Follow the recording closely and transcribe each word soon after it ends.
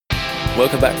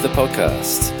Welcome back to the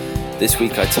podcast. This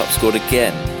week I top scored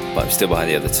again, but I'm still behind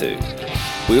the other two.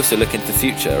 We also look into the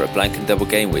future at blank and double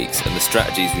game weeks and the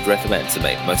strategies we'd recommend to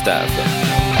make the most out of them.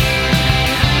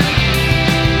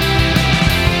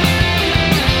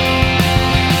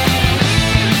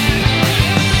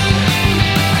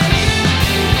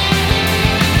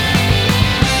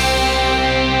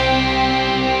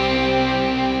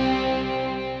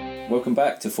 Welcome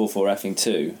back to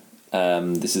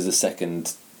 4-4-2. This is the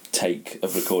second take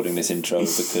of recording this intro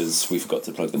because we forgot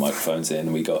to plug the microphones in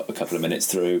and we got a couple of minutes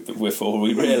through before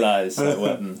we realised.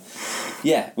 So,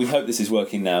 we hope this is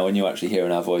working now and you're actually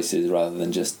hearing our voices rather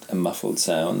than just a muffled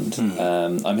sound.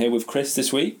 I'm here with Chris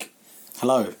this week.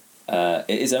 Hello.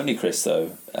 It is only Chris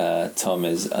though. Tom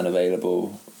is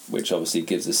unavailable, which obviously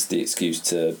gives us the excuse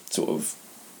to sort of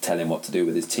tell him what to do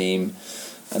with his team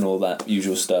and all that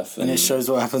usual stuff. And it shows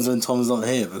what happens when Tom's not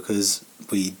here because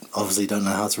we obviously don't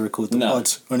know how to record the pod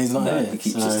when he's not here. He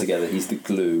keeps us together. He's the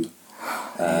glue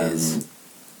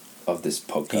of this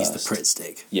podcast. He's the Pritt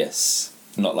stick. Yes.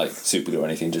 Not like super glue or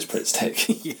anything, just Pritt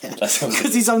stick. Yeah.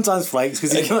 Because he sometimes flakes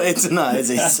because he's not here tonight, is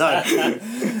he? So.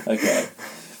 Okay.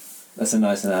 That's a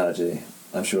nice analogy.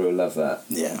 I'm sure he'll love that.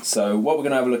 Yeah. So what we're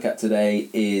going to have a look at today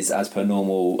is, as per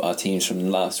normal, our teams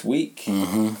from last week.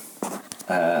 Mm-hmm.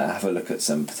 Have a look at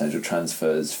some potential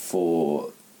transfers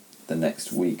for the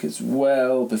next week as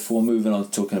well, before moving on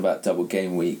to talking about double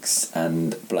game weeks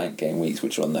and blank game weeks,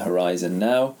 which are on the horizon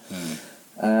now.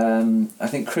 I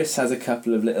think Chris has a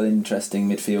couple of little interesting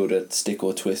midfielder stick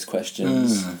or twist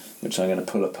questions, which I'm going to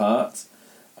pull apart,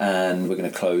 and we're going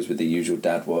to close with the usual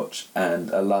dad watch and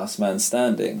a last man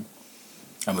standing.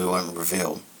 And we won't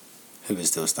reveal who is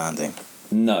still standing.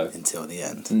 No. Until the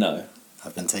end. No.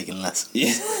 I've been taking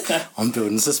lessons on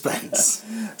building suspense.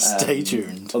 Stay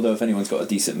tuned. Although if anyone's got a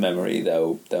decent memory,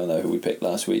 they'll know who we picked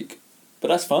last week. But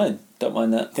that's fine. Don't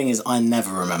mind that. Thing is, I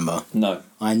never remember. No.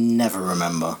 I never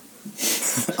remember.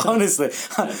 Honestly,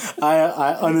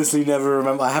 I honestly never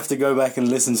remember. I have to go back and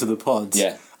listen to the pods.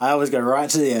 Yeah. I always go right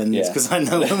to the end because I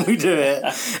know when we do it,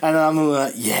 and I'm all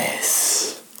like,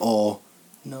 yes or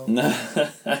no. No.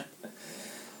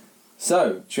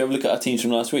 So, should we have a look at our teams from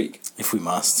last week? If we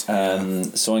must. So I'm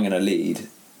going to lead.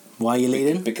 Why are you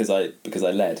leading? Because I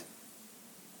led.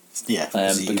 Yeah.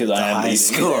 Because I am leading.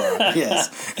 Scorer. Yes.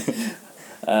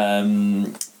 I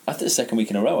think it's the second week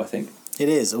in a row, I think. It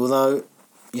is, although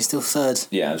you're still third.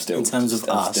 Yeah, I'm still. In terms of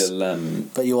us. Still,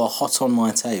 but you are hot on my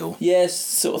tail. Yes,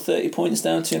 sort of 30 points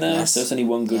down to now. Yes. So it's only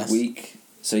one good week.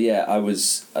 So yeah, I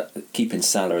was keeping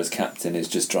Salah as captain is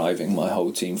just driving my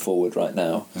whole team forward right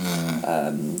now.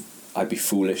 I'd be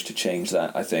foolish to change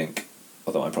that, I think.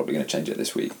 Although I'm probably going to change it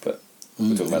this week, but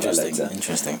we'll talk about that later.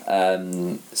 Interesting.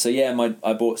 So yeah,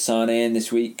 I bought Sane in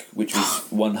this week, which was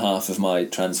one half of my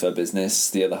transfer business.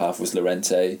 The other half was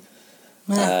Llorente.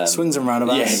 Swings and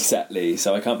roundabouts. Yeah, exactly.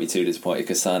 So I can't be too disappointed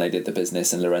because Sane did the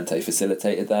business and Llorente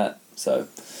facilitated that. So.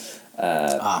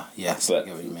 Yes. But I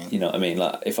get what you mean. You know what I mean?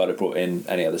 Like if I'd have brought in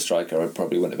any other striker, I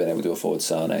probably wouldn't have been able to afford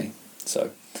Sane.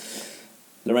 So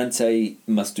Llorente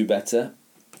must do better.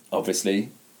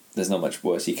 Obviously, there's not much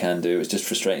worse he can do. It's just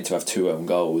frustrating to have two own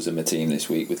goals in my team this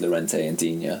week with Llorente and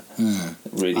Digne.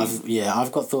 Really.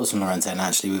 I've got thoughts on Llorente, and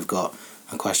actually we've got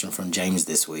a question from James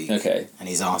this week. Okay. And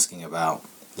he's asking about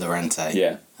Llorente.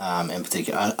 Yeah. In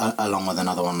particular, along with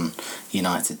another one,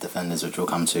 United defenders, which we'll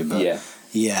come to. But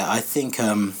yeah, I think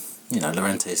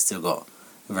Llorente's still got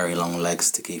very long legs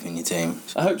to keep in your team.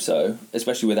 I hope so,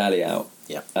 especially with Ali out.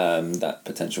 Yeah. That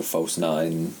potential false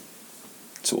nine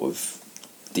sort of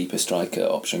deeper striker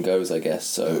option goes, I guess,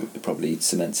 so it probably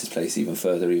cements his place even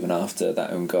further even after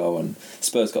that own goal, and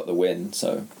Spurs got the win,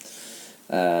 so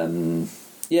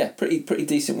pretty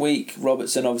decent week.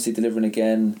 Robertson obviously delivering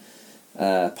again,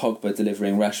 Pogba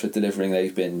delivering, Rashford delivering.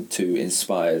 They've been two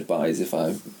inspired buys, if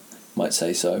I might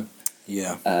say so.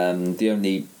 Yeah. The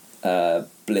only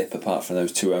blip apart from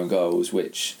those two own goals,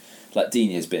 which like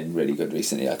Digne has been really good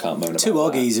recently. I can't moan about two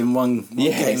Oggies in one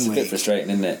game it's a week. bit frustrating,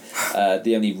 isn't it?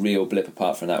 The only real blip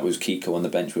apart from that was Kiko on the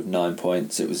bench with 9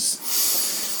 points. It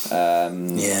was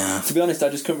to be honest, I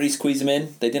just couldn't really squeeze him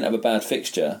in. They didn't have a bad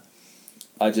fixture.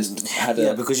 I just had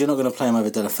because you're not going to play him over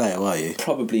Deulofeu, are you?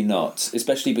 Probably not,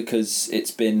 especially because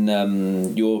it's been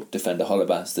your defender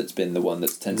Holebas that's been the one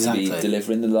that tends to be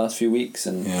delivering the last few weeks,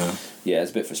 and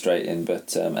it's a bit frustrating.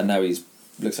 But and now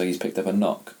looks like he's picked up a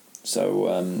knock, so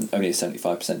only a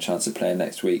 75% chance of playing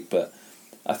next week. But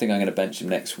I think I'm going to bench him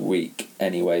next week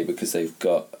anyway because they've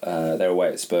got they're away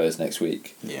at Spurs next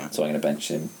week. Yeah, so I'm going to bench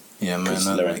him. Yeah, man, because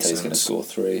Llorente's going to score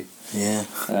 3. Yeah.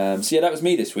 So that was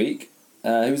me this week.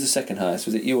 Who was the second highest?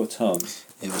 Was it you or Tom?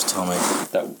 It was Tommy.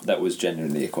 That was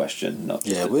genuinely a question, not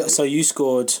just so you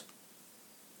scored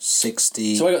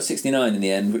 60. So I got 69 in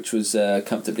the end, which was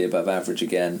comfortably above average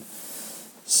again.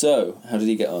 So, how did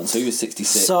he get on? So he was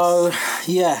 66. So,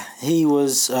 yeah, he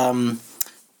was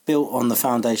built on the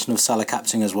foundation of Salah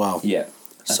captaining as well. Yeah.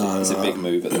 I think it's a big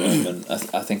move at the moment.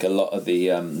 I think a lot of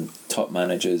the top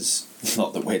managers,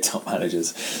 not that we're top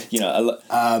managers, yeah,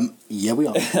 we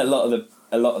are. a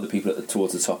lot of the people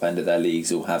towards the top end of their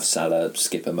leagues will have Salah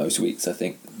skipper most weeks, I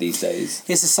think, these days.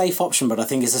 It's a safe option, but I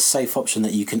think it's a safe option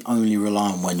that you can only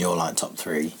rely on when you're like top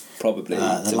three. Probably.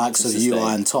 The likes of you,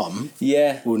 I and Tom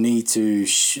will need to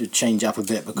change up a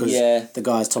bit because the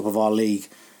guys top of our league,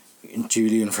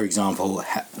 Julian, for example,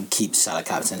 keeps Salah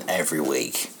captain every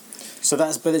week. So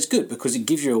but it's good because it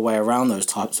gives you a way around those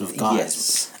types of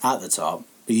guys at the top,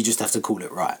 but you just have to call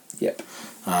it right. Yep.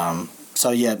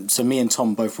 So me and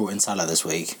Tom both brought in Salah this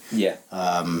week. Yeah.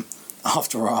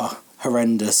 After our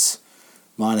horrendous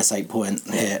 -8 point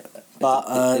hit. But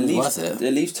worth it.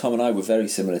 It leaves Tom and I were very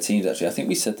similar teams, actually. I think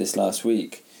we said this last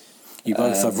week. You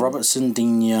both have Robertson,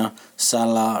 Digne,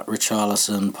 Salah,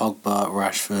 Richarlison, Pogba,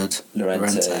 Rashford,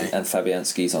 Llorente. And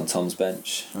Fabianski's on Tom's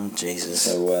bench. Oh, Jesus.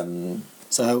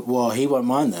 So, well, he won't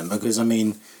mind then because, I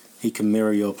mean, he can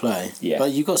mirror your play. Yeah.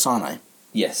 But you've got Sane.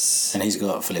 Yes. And he's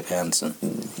got Felipe Anderson.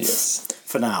 Yes.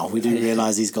 For now. We do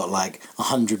realise he's got like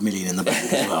 100 million in the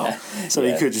bank as well. So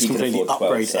he could just completely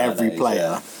upgrade every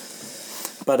player. Yeah.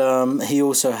 But he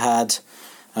also had,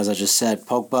 as I just said,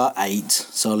 Pogba 8,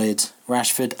 solid.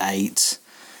 Rashford 8.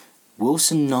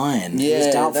 Wilson 9. Yeah, he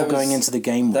was doubtful going into the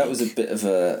game week. That was a bit of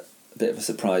a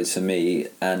surprise for me,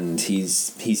 and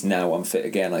he's now unfit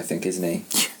again, I think, isn't he?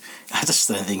 I just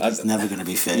don't think he's never going to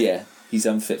be fit. Yeah, he's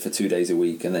unfit for 2 days a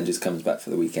week and then just comes back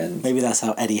for the weekend. Maybe that's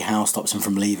how Eddie Howe stops him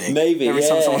from leaving. Maybe, every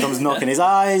time someone comes knocking, he's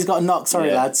got a knock.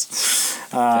 Sorry, lads.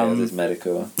 Failed his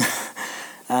medical.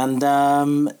 And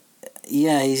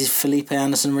he's Felipe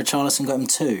Anderson, Richarlison got him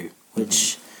 2,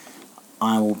 which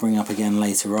I will bring up again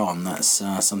later on. That's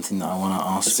something that I want to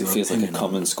ask. It feels like a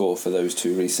common score for those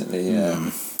two recently.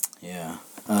 Yeah. Yeah.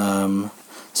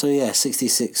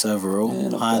 66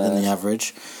 overall, higher than the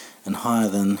average, and higher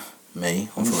than me,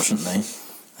 unfortunately.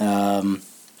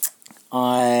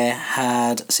 I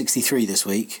had 63 this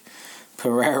week.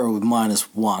 Pereira with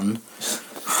 -1.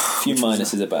 A few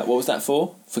minuses about. What was that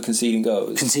for? For conceding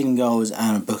goals? Conceding goals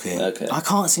and booking. Okay. I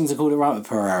can't seem to call it right with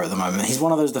Pereira at the moment. He's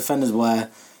one of those defenders where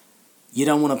you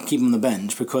don't want to keep him on the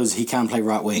bench because he can play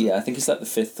right wing. Yeah, I think he's like the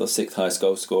 5th or 6th highest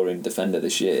goal scoring defender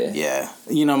this year. Yeah.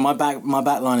 You know, my back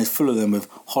line is full of them with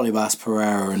Holibas,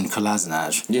 Pereira and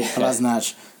Kolasinac. Yeah.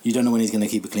 Kolasinac, you don't know when he's going to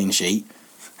keep a clean sheet.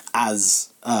 As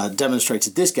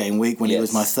demonstrated this game week when he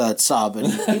was my 3rd sub and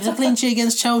he was a clean sheet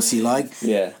against Chelsea. I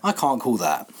can't call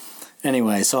that.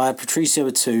 Anyway, so I had Patricio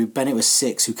with 2, Bennett with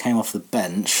 6, who came off the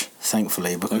bench,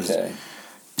 thankfully, because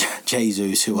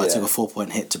Jesus, who I took a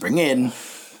 4-point hit to bring in,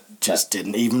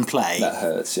 didn't even play. That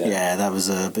hurts, yeah. Yeah, that was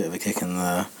a bit of a kick in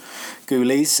the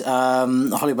goalies.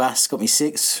 Holibas got me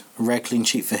 6, rare clean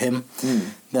sheet for him.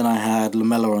 Then I had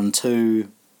Lamella on 2,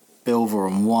 Bilver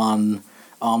on 1,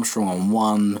 Armstrong on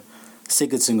 1.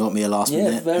 Sigurdsson got me a last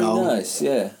minute very goal, nice,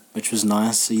 yeah. which was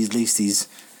nice. At least he's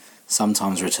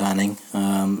sometimes returning.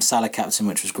 Salah captain,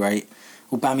 which was great.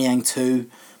 Aubameyang 2,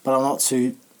 but I'm not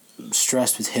too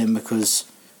stressed with him because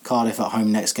Cardiff at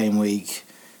home next game week.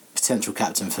 Potential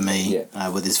captain for me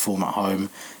with his form at home.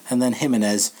 And then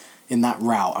Jimenez in that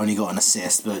route only got an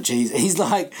assist, but geez, he's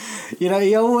like,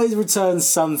 he always returns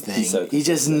something. He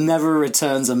just never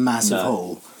returns a massive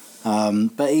haul.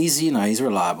 But he's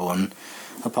reliable, and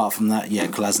apart from that,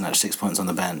 Kolasinac 6 points on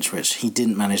the bench, which he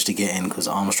didn't manage to get in because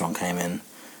Armstrong came in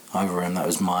over him. That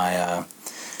was my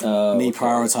me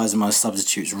prioritising my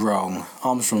substitutes wrong.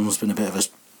 Armstrong's been a bit of a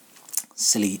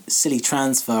silly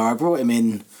transfer. I brought him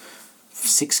in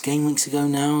 6 game weeks ago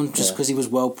now, just because he was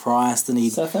well priced and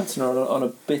he. Southampton are on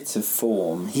a bit of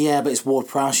form. Yeah, but it's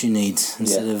Ward-Prowse you need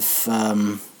instead of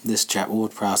this chap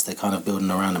Ward-Prowse. They're kind of building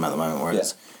around him at the moment,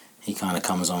 whereas he kind of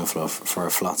comes on for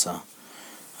a flutter.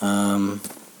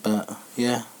 But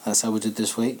yeah, that's how we did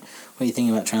this week. What are you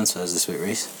thinking about transfers this week,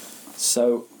 Reese?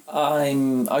 So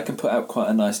I can put out quite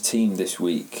a nice team this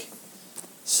week.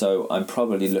 So I'm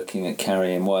probably looking at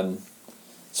carrying one.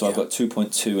 So I've got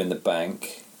 2.2 in the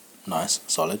bank. Nice,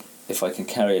 solid. If I can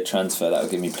carry a transfer, that'll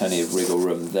give me plenty of wriggle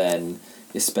room then,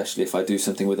 especially if I do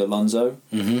something with Alonso.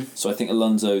 Mm-hmm. So I think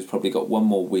Alonso's probably got one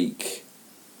more week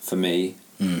for me.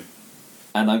 And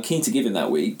I'm keen to give him that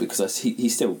week because he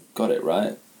still got it,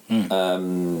 right? Have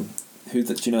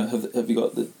you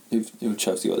got who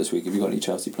Chelsea got this week? Have you got any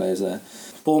Chelsea players there?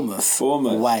 Bournemouth.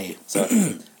 Away. So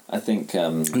I think...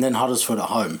 and then Huddersfield at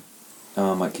home.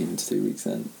 Oh, I might keep him to 2 weeks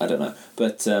then. I don't know.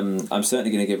 But I'm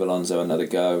certainly going to give Alonso another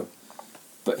go.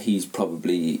 but he's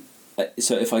probably...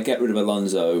 So if I get rid of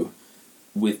Alonso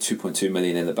with 2.2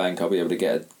 million in the bank, I'll be able to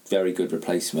get a very good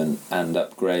replacement and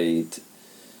upgrade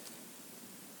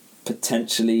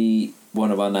potentially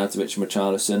one of Arnautovic and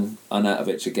Richarlison.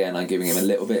 Arnautovic, again, I'm giving him a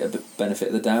little bit of benefit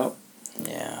of the doubt.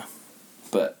 Yeah.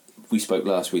 But we spoke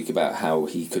last week about how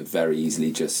he could very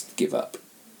easily just give up.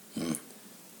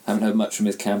 Haven't heard much from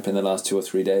his camp in the last 2 or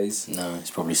 3 days. No,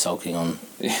 he's probably sulking on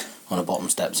a bottom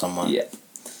step somewhere. Yeah,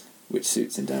 which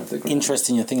suits him down to the ground.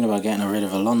 Interesting you're thinking about getting rid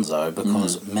of Alonso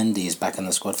because Mendy is back in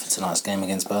the squad for tonight's game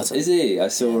against Burton. Is he? I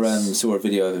saw saw a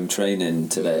video of him training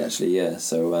today, actually, yeah.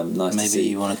 So nice to see. Maybe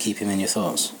you want to keep him in your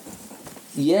thoughts.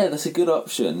 Yeah, that's a good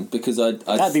option because I'd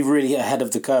That'd be really ahead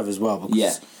of the curve as well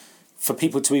because for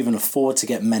people to even afford to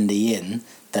get Mendy in,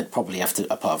 they'd probably have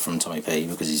to, apart from Tommy P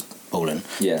because he's balling,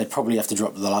 they'd probably have to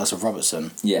drop the likes of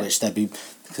Robertson, which they'd be,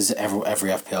 because every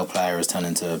FPL player has turned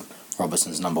into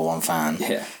Robertson's number one fan.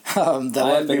 Yeah, there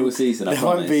I have been all season.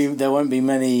 There won't be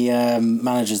many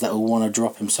managers that will want to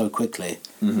drop him so quickly.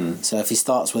 Mm-hmm. So if he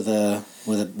starts with a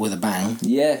bang,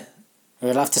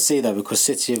 we'll have to see though because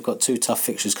City have got 2 tough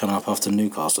fixtures coming up after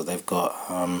Newcastle. They've got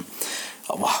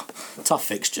tough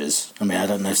fixtures. I mean, I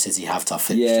don't know if City have tough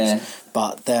fixtures,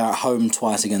 but they're at home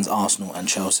twice against Arsenal and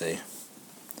Chelsea.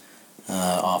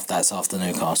 That's after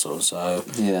Newcastle, so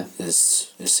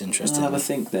it's interesting. I'll have a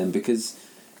think then because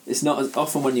it's not as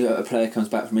often when a player comes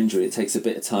back from injury. It takes a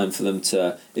bit of time for them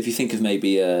to. If you think of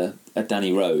maybe a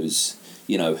Danny Rose,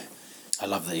 you know. I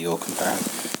love that you're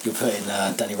putting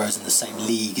Danny Rose in the same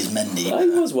league as Mendy.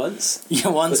 He was once. Yeah,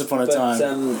 once upon a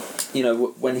time. You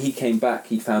know, when he came back,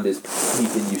 he'd been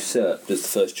usurped as the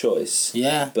first choice.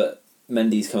 Yeah. But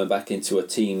Mendy's coming back into a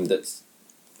team that's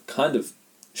kind of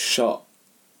shot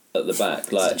at the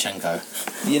back, like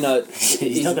Zinchenko. You know,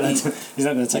 he's not going to take. You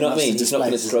know what I mean? He's not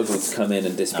going to struggle to come in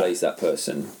and displace that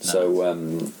person.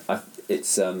 No.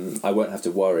 So I won't have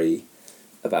to worry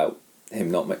about him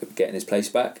not getting his place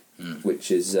back,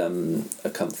 which is a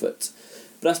comfort.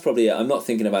 But that's probably it. I'm not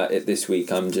thinking about it this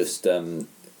week. I'm just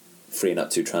freeing up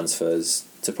 2 transfers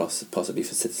to possibly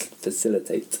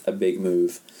facilitate a big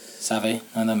move. Savvy,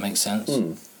 and that makes sense.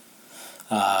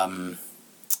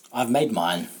 I've made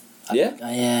mine.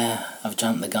 I've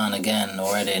jumped the gun again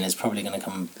already, and it's probably going to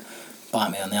come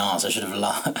bite me on the arse. I should have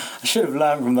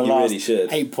learned from the last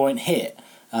 8-point hit.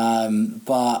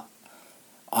 But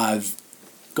I've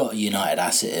got a United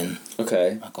asset in.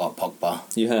 Okay. I've got Pogba.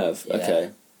 You have? Yeah.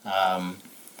 Okay.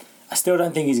 I still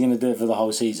don't think he's going to do it for the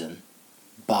whole season,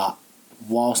 but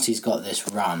whilst he's got this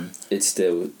run, it's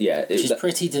still which is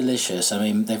pretty delicious. I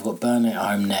mean, they've got Burnley at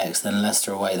home next, then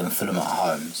Leicester away, then Fulham at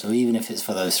home. So even if it's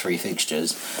for those 3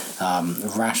 fixtures,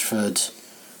 Rashford,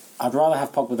 I'd rather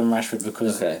have Pogba than Rashford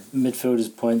because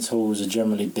midfielders' points hauls are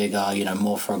generally bigger. You know,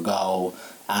 more for a goal,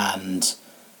 and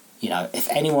you know, if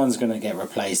anyone's going to get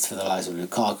replaced for the likes of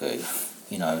Lukaku,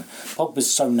 you know, Pogba's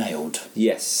so nailed.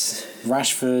 Yes.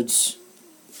 Rashford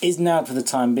is nailed for the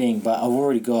time being, but I've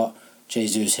already got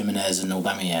Jesus, Jimenez and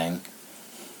Aubameyang.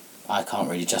 I can't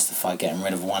really justify getting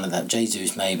rid of one of them.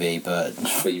 Jesus maybe, but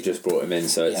you've just brought him in,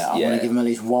 so it's, I want to give him at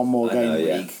least one more game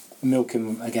week, milk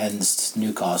him against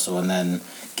Newcastle, and then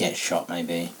get shot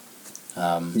maybe.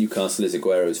 Newcastle is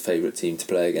Aguero's favourite team to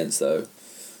play against, though.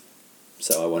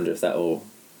 So I wonder if that'll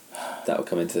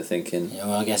come into the thinking. Yeah,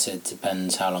 well, I guess it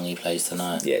depends how long he plays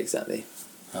tonight. Yeah, exactly.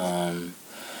 And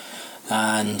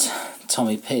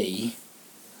Tommy P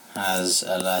has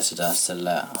alerted us to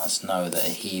let us know that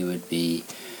he would be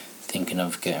thinking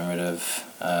of getting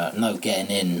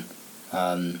in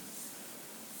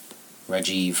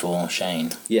Reggie for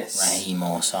Shane. Yes. Raheem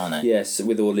or Sane. Yes,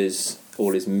 with all his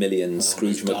millions,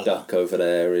 Scrooge McDuck over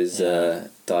there is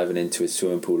diving into his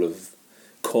swimming pool of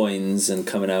coins and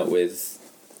coming out with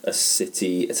a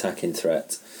City attacking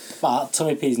threat. But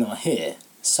Tommy P's not here,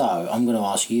 so I'm going to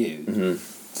ask you,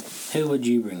 who would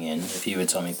you bring in if you were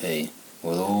Tommy P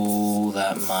with all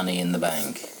that money in the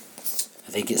bank?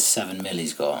 I think it's 7 mil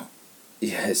he's got.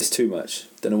 Yeah, it's too much.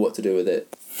 Don't know what to do with it.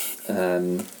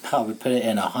 I would put it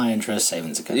in a high interest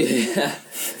savings account. Yeah.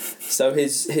 So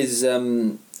his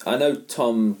I know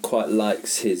Tom quite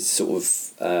likes his sort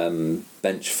of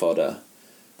bench fodder.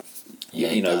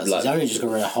 Yeah, you know, like, he's only just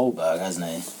got rid of Holberg, hasn't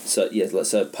he?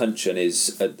 So Puncheon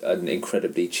is an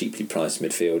incredibly cheaply priced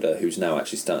midfielder who's now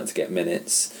actually starting to get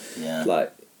minutes. Yeah.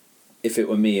 Like, if it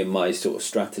were me and my sort of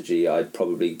strategy, I'd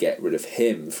probably get rid of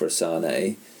him for a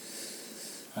Sane.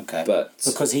 Okay. But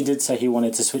because he did say he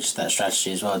wanted to switch that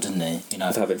strategy as well, didn't he? You know,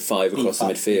 of having 5 across the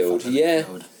midfield.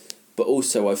 Midfield. But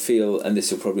also I feel, and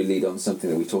this will probably lead on to something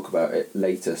that we talk about it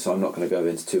later, so I'm not going to go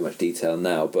into too much detail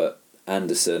now, but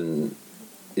Anderson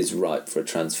is ripe for a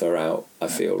transfer out, I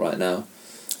feel, right now.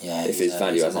 Yeah, if his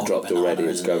value hasn't dropped already,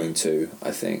 it's going to,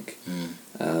 I think.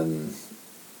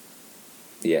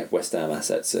 Yeah, West Ham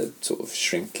assets are sort of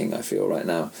shrinking, I feel, right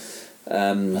now.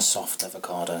 A soft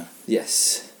avocado.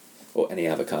 Yes, or any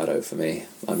avocado for me.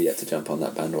 I'm yet to jump on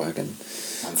that bandwagon.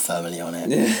 I'm firmly on it.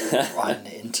 Riding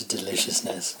it into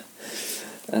deliciousness.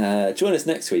 Join us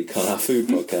next week on our food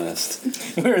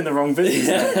podcast. We're in the wrong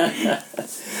business.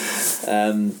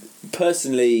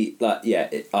 Personally,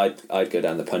 I'd go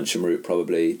down the Puncham route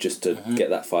probably, just to get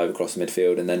that 5 across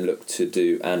midfield, and then look to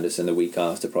do Anderson the week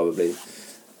after probably.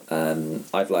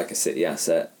 I'd like a City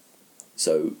asset,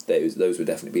 so those would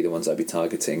definitely be the ones I'd be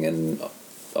targeting, and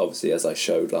obviously, as I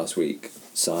showed last week,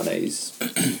 Sane's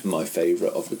my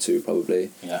favourite of the two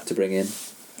probably to bring in.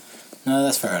 No,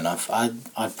 that's fair enough.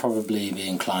 I'd probably be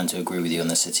inclined to agree with you on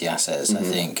the City assets. I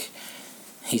think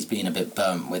he's been a bit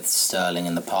burnt with Sterling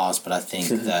in the past, but I think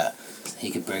that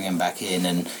he could bring him back in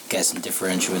and get some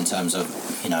differential in terms of,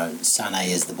 Sané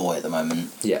is the boy at the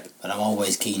moment. Yeah. But I'm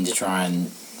always keen to try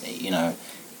and,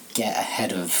 get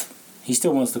ahead of... He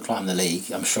still wants to climb the league.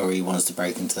 I'm sure he wants to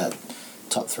break into that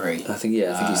top 3. I think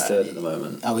he's third at the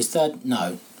moment. Oh, he's third?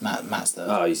 No, Matt's third.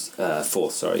 Oh, he's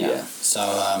fourth, sorry, yeah.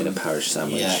 So, in a parish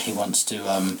sandwich. Yeah, he wants to...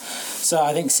 so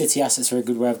I think City assets are a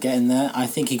good way of getting there. I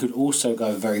think he could also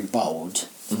go very bold.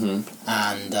 And,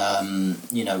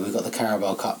 we've got the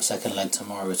Carabao Cup second leg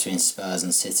tomorrow between Spurs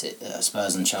and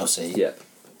Chelsea. Yeah.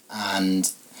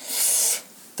 And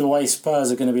the way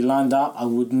Spurs are going to be lined up, I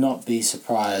would not be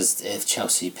surprised if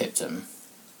Chelsea pipped him.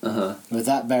 With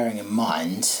that bearing in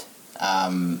mind,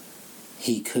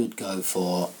 he could go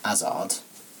for Hazard,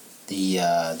 the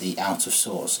out of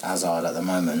sorts Hazard at the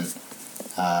moment.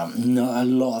 Not a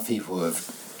lot of people have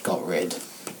got rid,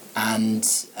 and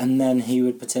then he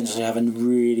would potentially have a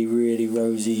really, really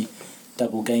rosy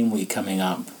double game week coming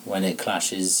up when it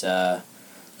clashes.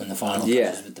 In the final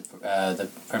clashes with the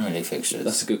Premier League fixtures.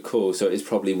 That's a good call. So it's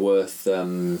probably worth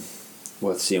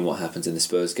seeing what happens in the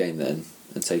Spurs game then,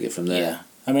 and take it from there. Yeah,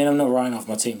 I mean, I'm not writing off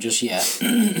my team just yet.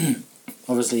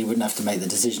 Obviously, you wouldn't have to make the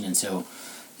decision until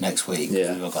next week.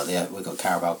 Yeah, we've got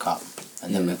Carabao Cup,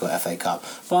 and then we've got FA Cup.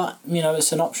 But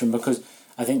it's an option because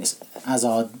I think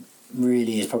Hazard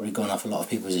really has probably gone off a lot of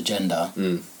people's agenda.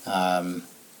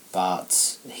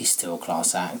 But he's still a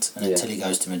class act, and until he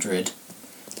goes to Madrid,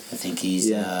 I think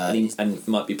he's... and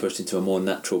might be pushed into a more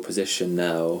natural position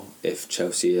now if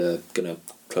Chelsea are going to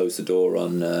close the door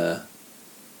on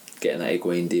getting that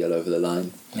Higuain deal over the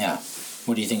line. Yeah.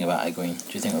 What do you think about Higuain?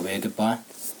 Do you think it'll be a good buy?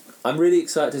 I'm really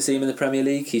excited to see him in the Premier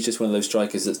League. He's just one of those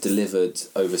strikers that's delivered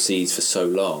overseas for so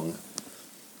long,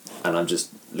 and I'm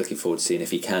just looking forward to seeing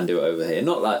if he can do it over here.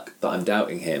 Not like that I'm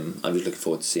doubting him, I'm just looking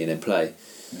forward to seeing him play.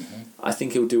 I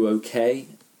think he'll do okay.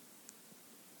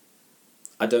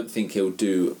 I don't think he'll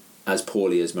do as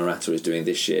poorly as Morata is doing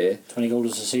this year. 20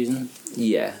 goals a season?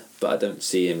 Yeah, but I don't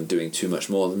see him doing too much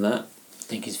more than that.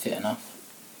 Think he's fit enough?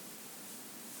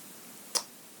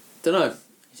 Don't know.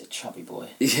 He's a chubby boy.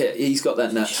 Yeah, he's got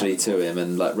that naturally to him,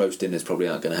 and roast dinners probably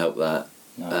aren't going to help that.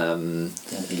 No,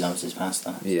 he loves his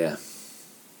pasta. Yeah.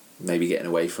 Maybe getting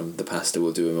away from the pasta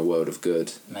will do him a world of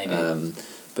good. Maybe.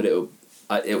 But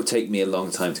it'll take me a long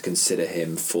time to consider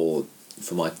him for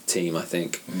my team, I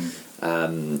think.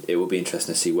 It will be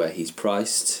interesting to see where he's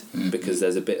priced, because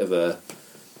there's a bit of there's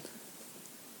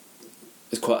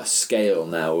quite a scale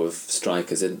now of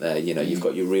strikers, isn't there? You've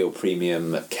got your real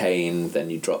premium Kane, then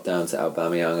you drop down to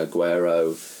Aubameyang,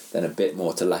 Aguero, then a bit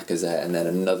more to Lacazette, and then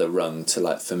another rung to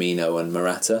Firmino and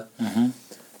Morata.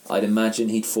 I'd imagine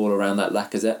he'd fall around that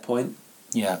Lacazette point.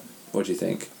 Yeah. What do you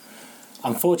think?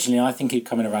 Unfortunately, I think he'd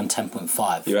come in around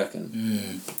 10.5. You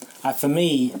reckon? For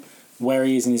me, where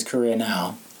he is in his career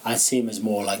now, I see him as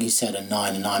more, like you said, a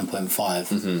 9, a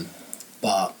 9.5.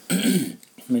 But,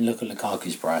 look at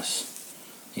Lukaku's price.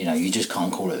 You just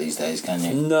can't call it these days, can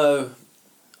you? No.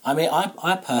 I mean,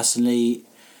 I personally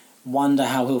wonder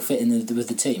how he'll fit in with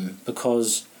the team,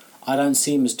 because I don't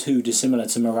see him as too dissimilar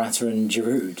to Morata and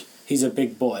Giroud. He's a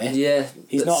big boy. Yeah.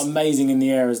 He's not amazing in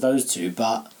the air as those two,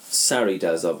 but... Sarri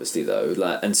does, obviously, though.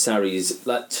 And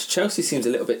Sarri's... Chelsea seems a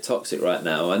little bit toxic right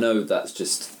now. I know that's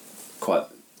just quite,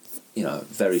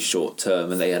 very short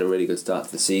term, and they had a really good start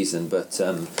to the season, but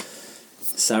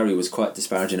Sarri was quite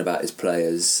disparaging about his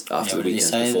players after the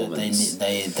weekend's performance.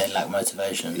 That they lack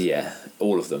motivation. Yeah,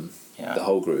 all of them. Yeah. The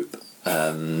whole group.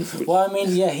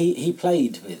 He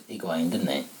played with Higuain, didn't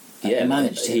he? He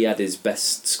managed it. He had his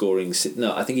best scoring...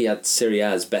 No, I think he had Serie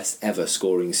A's best ever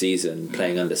scoring season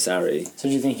playing under Sarri. So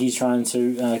do you think he's trying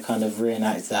to kind of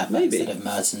reenact that? Maybe. Instead of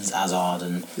Mertens, Hazard,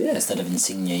 and instead of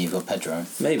Insigne, you've got Pedro.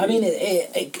 Maybe. I mean,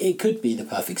 it could be the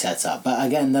perfect setup. But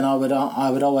again, then I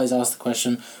would always ask the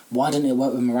question, why didn't it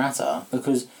work with Morata?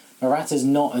 Because Morata's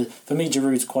not... For me,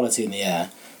 Giroud's quality in the air.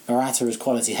 Morata is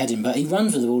quality heading, but he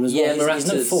runs with the ball as well. He's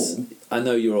no fool. I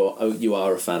know you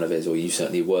are a fan of his, or you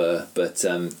certainly were, but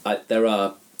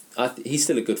he's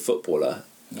still a good footballer.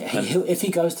 Yeah, if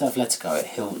he goes to Atletico,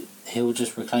 he'll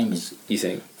just reclaim his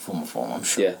former form. I'm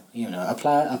sure. Yeah. A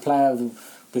player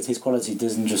with his quality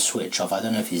doesn't just switch off. I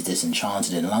don't know if he's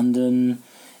disenchanted in London,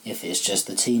 if it's just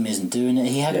the team isn't doing it.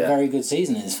 He had a very good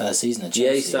season in his first season at Chelsea.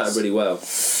 Yeah, he started really well.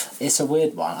 It's a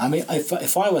weird one. I mean,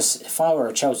 if I were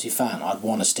a Chelsea fan, I'd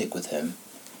want to stick with him.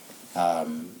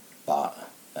 But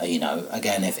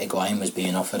again, if Higuain was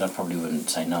being offered, I probably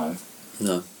wouldn't say no.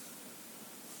 No.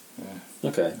 Yeah.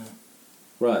 Okay. Yeah.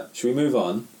 Right. Should we move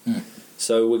on?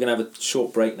 So we're going to have a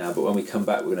short break now, but when we come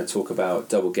back, we're going to talk about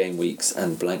double game weeks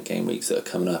and blank game weeks that are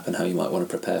coming up and how you might want to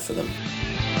prepare for them.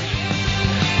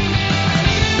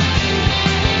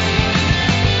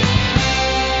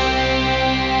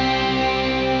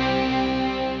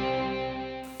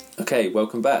 Okay,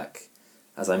 welcome back.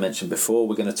 As I mentioned before,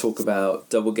 we're going to talk about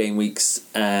double game weeks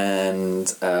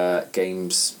and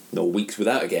games, or weeks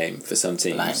without a game for some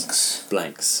teams.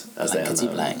 Blanks, as they are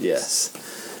known. Blanks. Yes.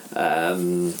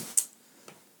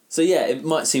 So yeah, it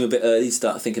might seem a bit early to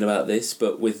start thinking about this,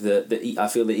 but with I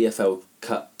feel the EFL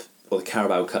Cup or the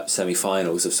Carabao Cup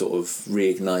semi-finals have sort of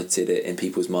reignited it in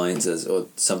people's minds or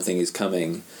something is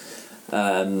coming.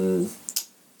 So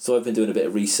I've been doing a bit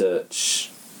of research.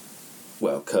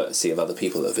 Well, courtesy of other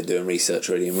people that have been doing research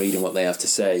really and reading what they have to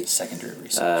say. Secondary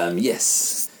research.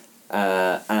 Yes.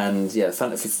 And yeah,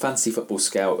 Fantasy Football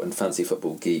Scout and Fantasy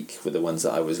Football Geek were the ones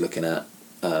that I was looking at.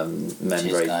 Men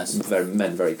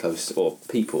very close, or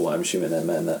people, I'm assuming they're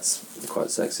men, that's quite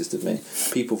sexist of me.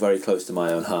 People very close to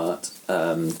my own heart,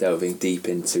 delving deep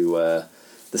into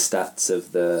the stats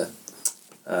of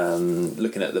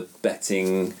looking at the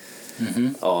betting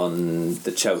on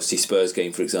the Chelsea Spurs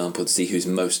game, for example, to see who's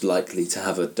most likely to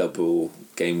have a double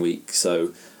game week.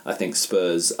 So I think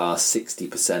Spurs have a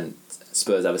 60%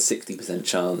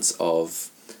 chance of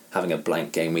having a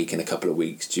blank game week in a couple of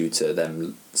weeks due to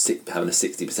them having a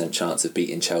 60% chance of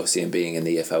beating Chelsea and being in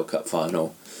the EFL Cup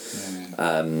final.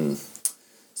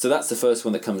 So that's the first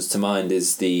one that comes to mind,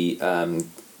 is the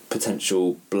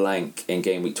potential blank in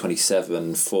game week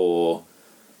 27 for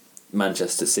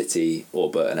Manchester City or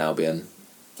Burton Albion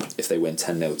if they win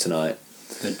 10-0 tonight.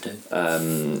 Good do.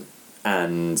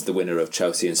 And the winner of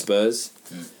Chelsea and Spurs.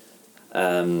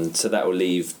 So that will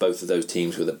leave both of those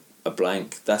teams with a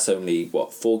blank. That's only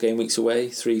 4 game weeks away,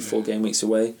 3-4 game weeks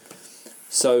away.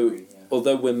 So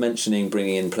although we're mentioning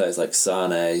bringing in players like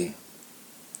Sane,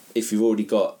 if you've already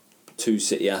got 2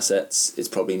 City assets, it's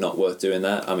probably not worth doing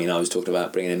that. I mean, I was talking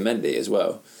about bringing in Mendy as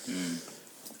well.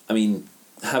 I mean,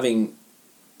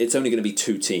 it's only going to be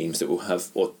 2 teams that will have,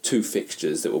 or 2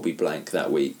 fixtures that will be blank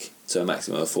that week, so a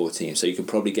maximum of 4 teams. So you can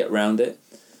probably get round it,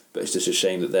 but it's just a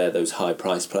shame that they're those high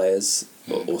price players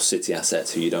or City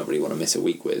assets who you don't really want to miss a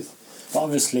week with. But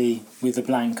obviously, with the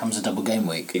blank comes a double game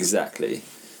week. Exactly.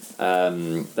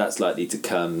 That's likely to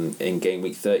come in game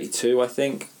week 32, I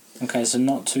think. Okay, so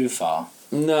not too far.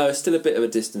 No, it's still a bit of a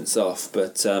distance off,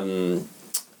 but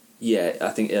yeah, I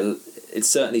think it's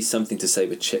certainly something to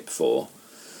save a chip for.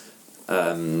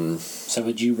 So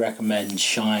would you recommend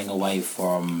shying away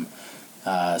from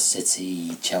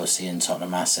City, Chelsea and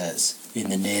Tottenham assets in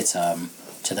the near term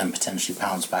to then potentially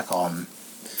pounce back on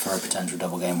for a potential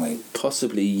double game week?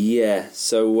 Possibly, yeah.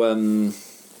 So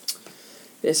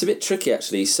it's a bit tricky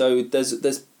actually. So there's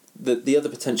the other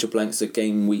potential blanks are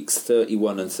game weeks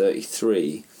 31 and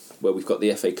 33, where we've got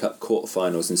the FA Cup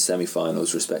quarterfinals and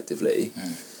semi-finals respectively.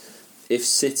 If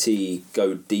City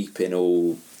go deep in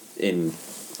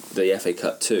the FA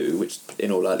Cup too, which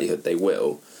in all likelihood they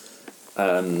will,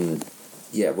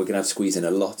 we're going to have to squeeze in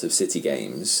a lot of City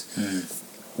games,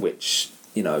 which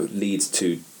leads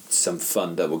to some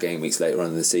fun double game weeks later on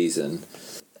in the season.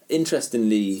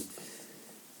 Interestingly,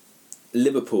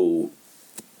 Liverpool,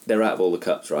 they're out of all the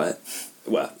cups, right?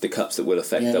 Well, the cups that will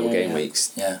affect double game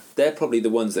weeks. Yeah. They're probably the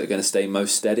ones that are going to stay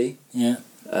most steady. Yeah.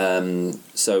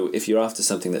 So if you're after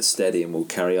something that's steady and will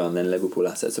carry on, then Liverpool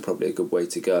assets are probably a good way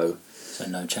to go. So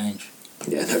no change.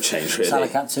 Yeah, no change really. Salah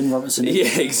captain, Robertson.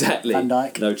 Yeah, exactly. Van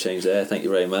Dijk. No change there. Thank you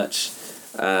very much.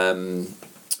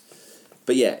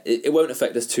 But yeah, it won't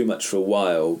affect us too much for a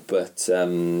while. But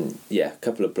yeah, a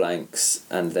couple of blanks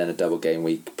and then a double game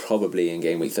week, probably in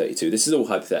game week 32. This is all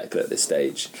hypothetical at this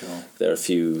stage. Sure. There are a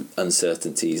few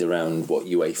uncertainties around what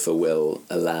UEFA will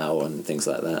allow and things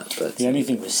like that. But The only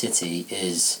thing with City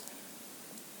is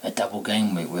a double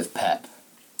game week with Pep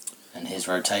and his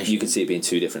rotation. you could see it being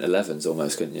 2 different 11s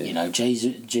almost, couldn't you? You know,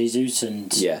 Jesus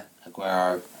and Yeah.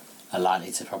 Aguero are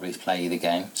likely to probably play the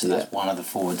game, so that's one of the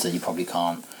forwards that you probably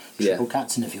can't triple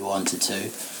captain if you wanted to.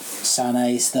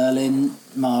 Sané, Sterling,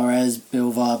 Mahrez,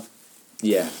 Bilva.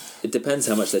 Yeah. It depends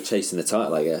how much they're chasing the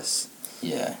title, I guess.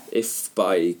 Yeah. And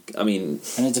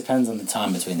it depends on the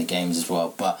time between the games as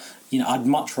well. But you know, I'd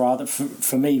much rather,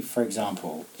 for me, for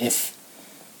example, if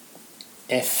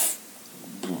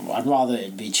I'd rather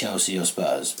it be Chelsea or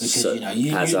Spurs because So, you know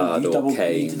you Hazard or double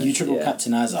Kane, you triple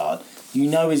captain Hazard. You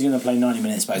know he's going to play 90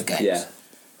 minutes both games.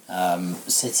 Yeah.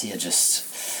 City are just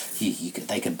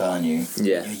they could burn you.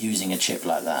 Yeah. You're using a chip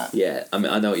like that. Yeah, I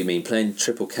mean, I know what you mean. Playing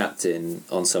triple captain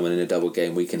on someone in a double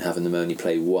game week and having them only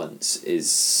play once is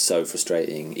so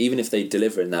frustrating. Even if they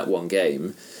deliver in that one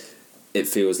game, it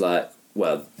feels like,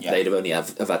 well, they'd have only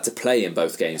have had to play in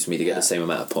both games for me to get the same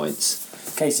amount of points.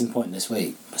 Case in point this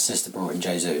week, my sister brought in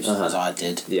Jesus, as I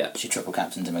did. Yeah. She triple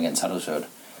captained him against Huddersfield.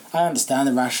 I understand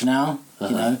the rationale, you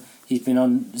know. He's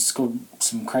been scored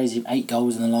some crazy 8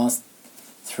 goals in the last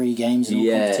 3 games in all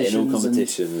competitions. In all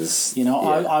competitions. And, you know,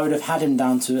 I would have had him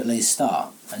down to at least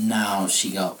start. And now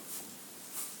she got...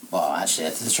 Well, actually,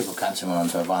 the triple captain went on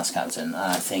to a vice captain. And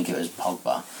I think it was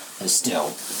Pogba. But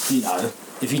still, you know,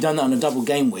 if you'd done that on a double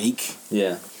game week...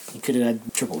 Yeah. You could have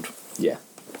had tripled. Yeah.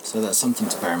 So that's something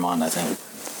to bear in mind, I think.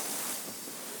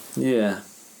 Yeah.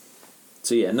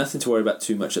 So yeah, nothing to worry about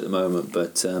too much at the moment,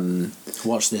 but...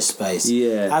 watch this space.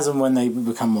 Yeah. As and when they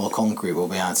become more concrete, we'll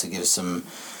be able to give some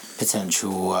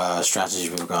potential strategy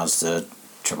with regards to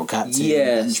triple captain,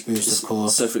 bench boost, of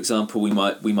course. So, for example, we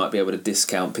might be able to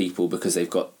discount people because they've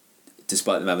got,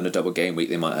 despite them having a double game week,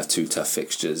 they might have 2 tough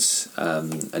fixtures.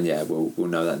 And yeah, we'll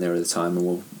know that nearer the time, and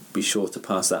we'll be sure to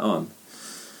pass that on.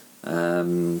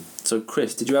 So,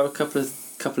 Chris, did you have a couple of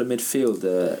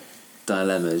midfield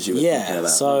dilemmas you were thinking about?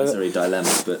 So, not necessarily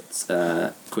dilemmas,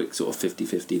 but quick sort of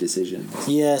 50-50 decisions.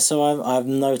 Yeah, so I've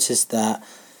noticed that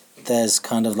there's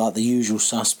kind of like the usual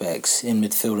suspects in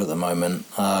midfield at the moment.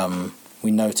 We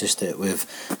noticed it with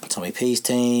Tommy P's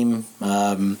team.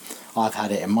 I've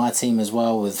had it in my team as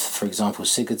well with, for example,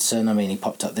 Sigurdsson. I mean, he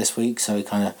popped up this week, so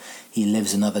he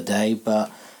lives another day.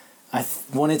 But I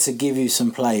wanted to give you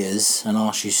some players and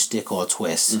ask you stick or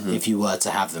twist if you were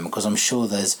to have them, because I'm sure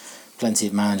there's plenty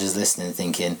of managers listening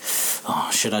thinking,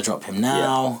 should I drop him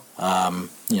now?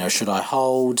 You know, should I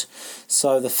hold?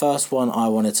 So the first one I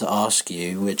wanted to ask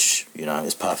you, which, you know,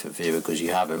 is perfect for you because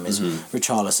you have him, is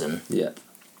Richarlison. Yeah.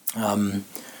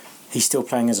 He's still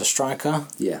playing as a striker.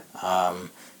 Yeah.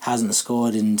 Hasn't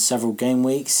scored in several game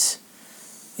weeks.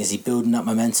 Is he building up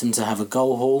momentum to have a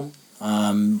goal haul?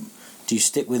 Do you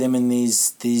stick with him in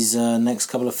these next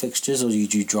couple of fixtures, or do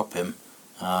you drop him?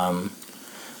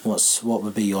 What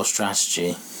would be your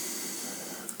strategy?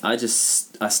 I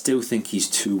still think he's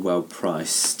too well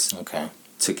priced. Okay.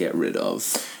 To get rid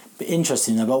of. But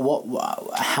interesting though,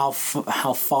 but how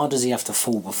far does he have to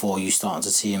fall before you start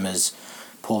to see him as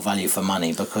poor value for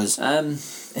money? Because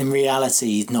in reality,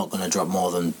 he's not going to drop more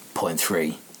than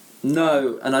 0.3.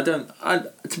 No, and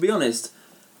to be honest,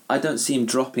 I don't see him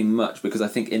dropping much because I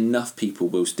think enough people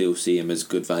will still see him as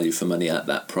good value for money at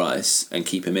that price and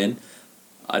keep him in.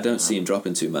 I don't see him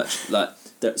dropping too much.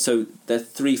 So their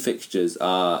 3 fixtures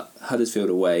are Huddersfield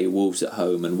away, Wolves at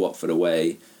home, and Watford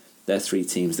away. They're 3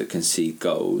 teams that concede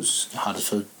goals.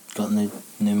 Huddersfield got new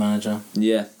manager.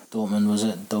 Yeah. Dortmund, was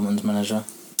it? Dortmund's manager.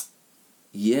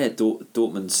 Yeah,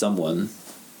 Dortmund someone.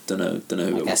 Don't know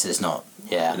who. I guess it's not.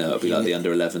 Yeah. It'll be like the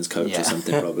under-11s coach or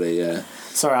something probably. Yeah.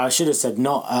 Sorry, I should have said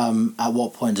not. At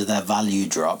what point does their value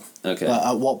drop? Okay. But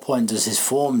at what point does his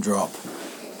form drop?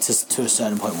 To a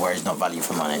certain point where he's not value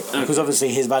for money, because obviously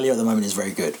his value at the moment is very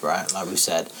good, right? Like we've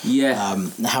said. Yeah.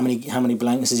 How many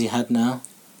blanks has he had now?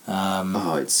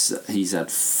 He's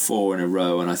had 4 in a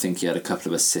row, and I think he had a couple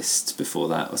of assists before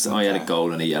that. So he had a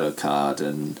goal and a yellow card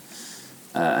and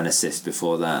an assist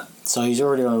before that. So he's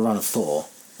already on a run of 4.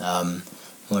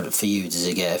 What for you does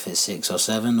he get if it's 6 or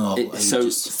 7?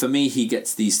 For me, he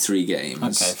gets these 3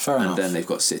 games. Okay, fair enough. And then they've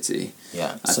got City.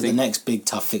 Yeah. So the next big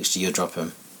tough fixture, you'll drop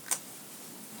him.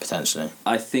 Potentially.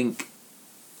 I think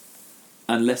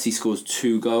unless he scores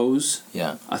 2 goals,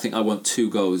 I think I want 2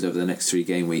 goals over the next 3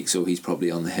 game weeks, or he's probably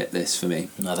on the hit list for me.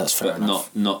 No, that's fair enough.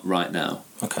 But not right now.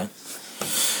 Okay.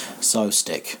 So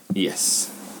stick. Yes.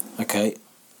 Okay.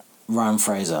 Ryan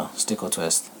Fraser, stick or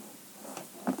twist?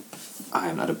 I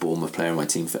haven't had a Bournemouth player in my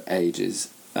team for ages.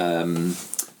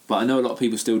 But I know a lot of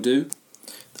people still do.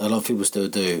 A lot of people still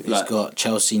do. It's got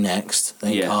Chelsea next,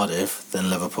 then Cardiff, then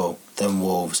Liverpool, then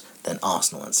Wolves, then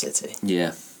Arsenal and City.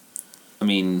 Yeah. I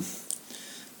mean,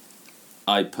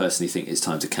 I personally think it's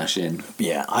time to cash in.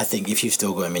 Yeah, I think if you've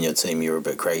still got him in your team, you're a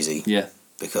bit crazy. Yeah.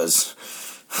 Because...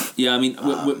 Yeah, I mean,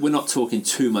 we're not talking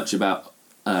too much about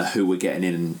who we're getting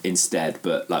in instead,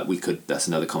 but like that's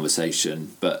another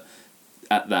conversation. But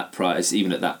at that price,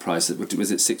 even at that price, was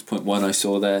it 6.1 I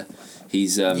saw there?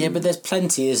 He's yeah, but there's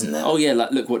plenty, isn't there? Oh yeah,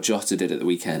 like look what Jota did at the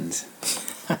weekend.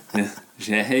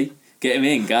 Yeah, get him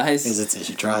in, guys. Here's a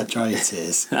tissue. Dry your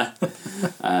tears.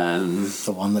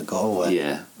 The one that got away.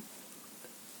 Yeah,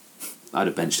 I'd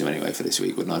have benched him anyway for this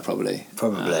week, wouldn't I? Probably.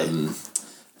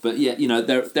 But yeah, you know,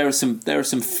 there are some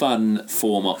fun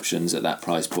form options at that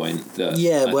price point. That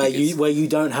where you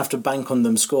don't have to bank on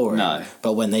them scoring. No,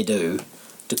 but when they do,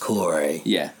 Decore.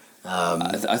 Yeah,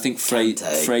 I think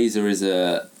Fraser is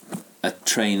a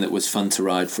train that was fun to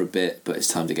ride for a bit, but it's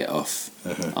time to get off.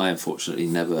 Mm-hmm. I unfortunately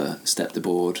never stepped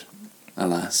aboard,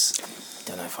 alas.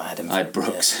 Don't know if I had him. I had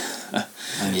Brooks for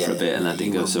a bit, and that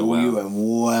didn't go so well. You went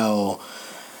well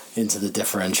into the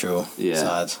differential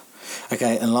side.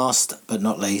 Okay, and last but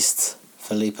not least,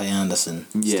 Felipe Anderson.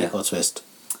 Stick or twist?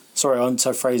 Sorry,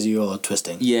 so Fraser, you're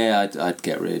twisting. Yeah, I'd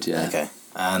get rid. Yeah. Okay,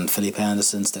 and Felipe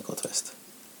Anderson, stick or twist?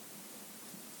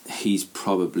 He's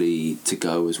probably to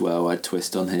go as well. I'd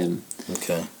twist on him.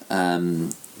 Okay.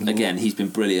 Again, he's been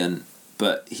brilliant,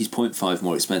 but he's 0.5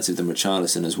 more expensive than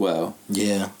Richarlison as well.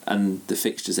 Yeah. And the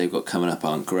fixtures they've got coming up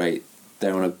aren't great.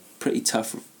 They're on a pretty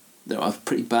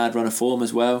bad run of form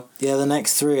as well. Yeah, the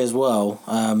next three as well.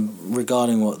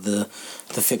 Regarding what the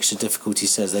fixture difficulty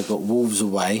says, they've got Wolves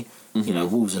away. Mm-hmm. You know,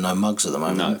 Wolves are no mugs at the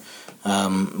moment. No.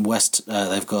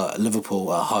 They've got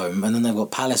Liverpool at home, and then they've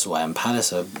got Palace away, and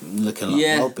Palace are looking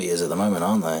like world beaters at the moment,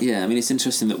 aren't they? Yeah, I mean, it's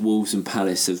interesting that Wolves and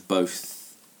Palace have both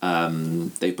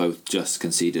just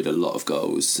conceded a lot of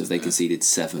goals. So they conceded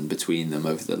 7 between them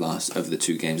over the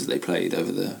 2 games that they played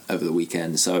over the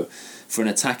weekend. So for an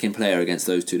attacking player against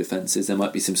those two defences, there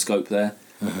might be some scope there.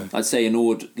 Mm-hmm. I'd say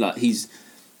he's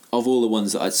of all the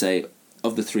ones that I'd say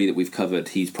of the 3 that we've covered,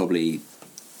 he's probably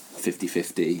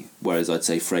 50-50, whereas I'd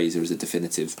say Fraser is a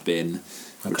definitive bin.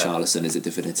 Okay. Richarlison is a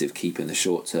definitive keep in the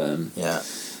short term. Yeah.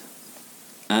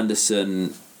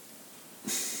 Anderson,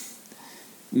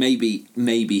 maybe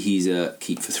he's a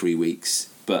keep for 3 weeks,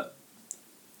 but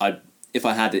if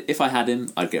I had him,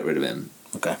 I'd get rid of him.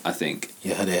 Okay. I think.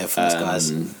 You heard it here first,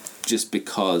 guys. Just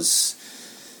because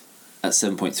at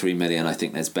 7.3 million, I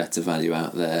think there's better value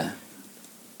out there.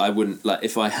 I wouldn't,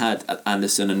 if I had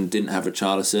Anderson and didn't have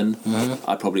Richarlison, mm-hmm.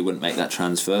 I probably wouldn't make that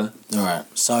transfer. Alright,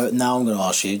 so now I'm going to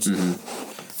ask you,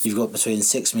 you've got between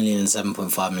 6 million and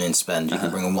 7.5 million to spend, you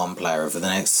can bring in one player over the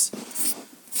next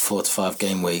 4 to 5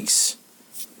 game weeks.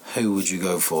 Who would you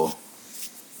go for?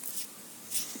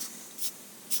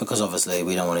 Because obviously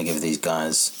we don't want to give these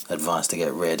guys advice to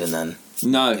get rid and then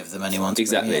give them anyone to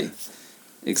bring in.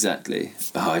 Exactly.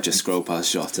 Oh, I just scrolled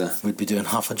past Jota. We'd be doing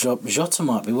half a job. Jota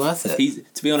might be worth it.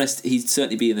 To be honest, he'd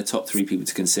certainly be in the top 3 people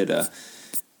to consider.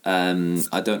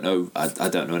 I don't know. I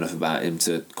don't know enough about him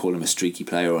to call him a streaky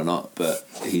player or not. But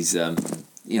he's,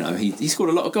 he scored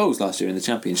a lot of goals last year in the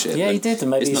Championship. Yeah, he did, and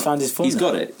maybe he's found his form. He's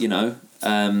got it.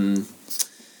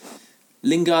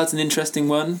 Lingard's an interesting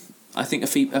one. I think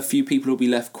a few people will be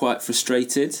left quite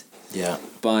frustrated. Yeah.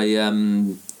 By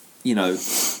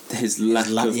his lack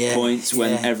of points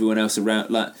when everyone else around,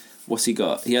 what's he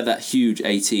got? He had that huge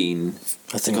 18.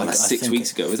 I think 6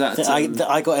 weeks ago. Was that?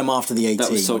 I got him after the 18.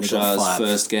 That was Solskjaer's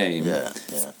first game. Yeah.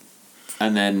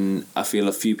 And then I feel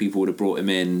a few people would have brought him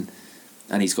in,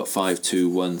 and he's got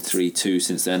 5-2, 1-3-2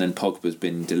 since then, and Pogba's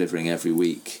been delivering every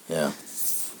week. Yeah.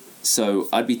 So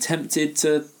I'd be tempted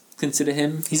to consider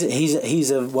him.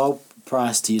 He's a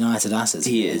well-priced United asset.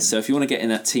 He is. So if you want to get in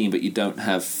that team, but you don't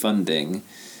have funding,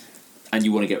 and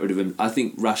you want to get rid of him, I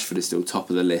think Rashford is still top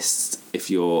of the list if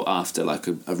you're after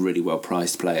a really well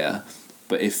priced player.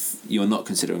 But if you're not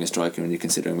considering a striker and you're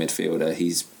considering a midfielder,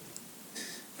 he's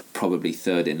probably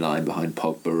 3rd in line behind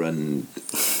Pogba and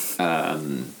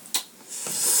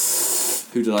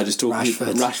who did I just talk?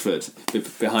 Rashford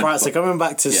behind. Right, so coming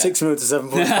back to 6 million to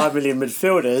 7.5 million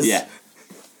midfielders. Yeah.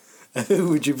 Who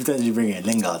would you potentially bring in?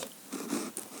 Lingard.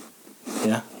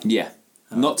 Yeah. Yeah.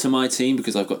 Not to my team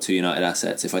because I've got 2 United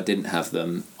assets. If I didn't have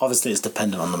them... Obviously, it's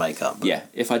dependent on the makeup. But... Yeah,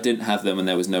 if I didn't have them and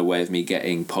there was no way of me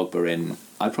getting Pogba in,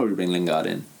 I'd probably bring Lingard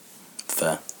in.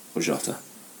 Fair. Or Jota.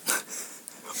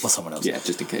 Or someone else. Yeah,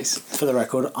 just in case. For the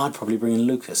record, I'd probably bring in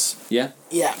Lucas. Yeah?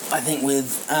 Yeah, I think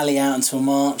with Ali out until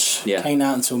March, Kane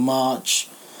out until March,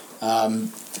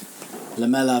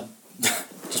 Lamella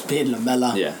just being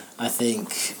Lamella. Yeah. I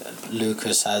think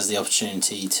Lucas has the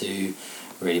opportunity to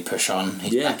really push on.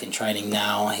 He's Yeah. back in training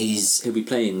now. He'll be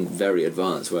playing very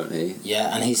advanced, won't he?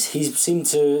 Yeah, and he's seemed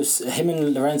to, him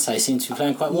and Llorente seem to be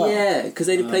playing quite well. Yeah, because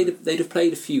they'd have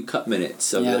played a few cup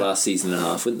minutes over Yeah. the last season and a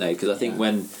half, wouldn't they? Because I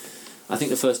think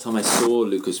the first time I saw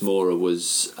Lucas Moura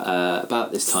was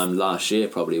about this time last year,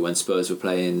 probably, when Spurs were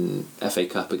playing FA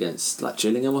Cup against like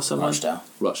Gillingham or something.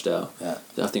 Rochdale. Yeah.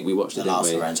 I think we watched it, didn't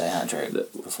we? The last Llorente hat-trick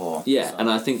before. Yeah, so.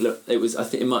 and I think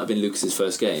it might have been Lucas's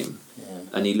first game,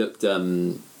 and he looked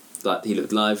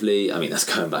lively. I mean, that's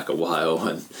going back a while,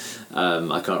 and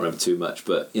I can't remember too much,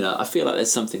 but I feel like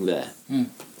there's something there. So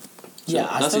yeah,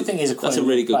 I still think he's that's a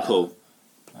really good call.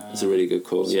 It's a really good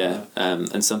call, so, yeah,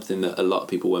 and something that a lot of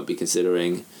people won't be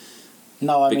considering.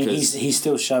 No, I mean he's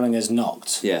still showing as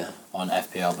knocked. Yeah. On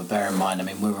FPL, but bear in mind, I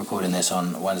mean, we're recording this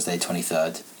on Wednesday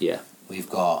 23rd. Yeah. We've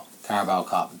got Carabao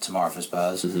Cup tomorrow for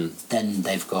Spurs. Mm-hmm. Then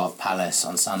they've got Palace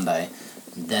on Sunday.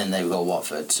 Then they've got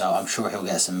Watford. So I'm sure he'll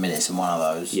get some minutes in one of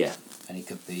those. Yeah. And he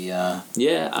could be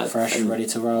fresh, ready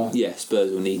to roll. Yeah,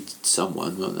 Spurs will need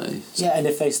someone, won't they? So. Yeah, and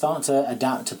if they start to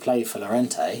adapt to play for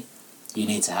Llorente, you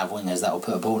need to have wingers that will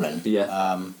put a ball in.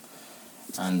 Yeah.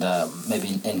 And maybe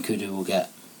Nkudu will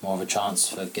get more of a chance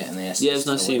for getting the assist. Yeah, it's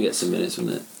nice to see him get some minutes,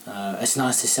 wasn't it? It's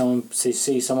nice to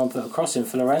see someone put a cross in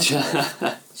for Llorente.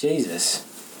 Jesus.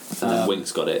 And then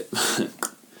Winks got it.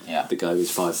 Yeah. The guy was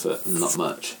 5 foot and not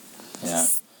much. Yeah.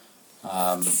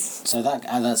 So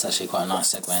that's actually quite a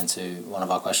nice segue into one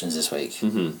of our questions this week,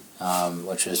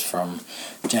 which was from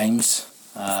James.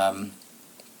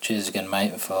 Cheers again,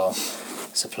 mate, for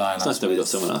supplying us. It's nice that we got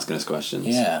someone asking us questions.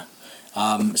 Yeah.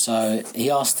 So he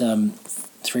asked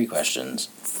 3 questions.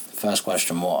 First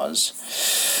question was,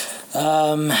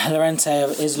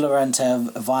 is Llorente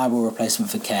a viable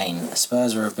replacement for Kane?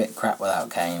 Spurs are a bit crap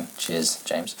without Kane. Cheers,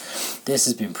 James. This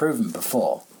has been proven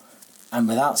before. And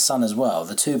without Son as well,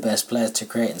 the 2 best players to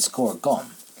create and score are gone.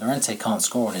 Llorente can't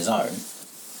score on his own.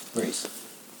 Reece?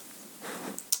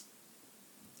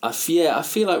 I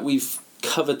feel like we've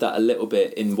covered that a little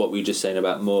bit in what we were just saying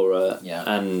about Moura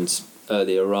and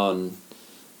earlier on.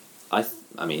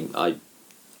 I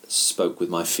spoke with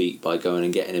my feet by going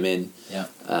and getting him in. Yeah.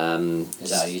 Is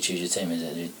that how you choose your team? Is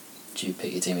it? Do you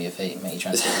pick your team with your feet and make you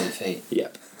transfer with your feet?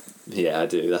 Yep. Yeah, I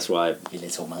do. That's why. You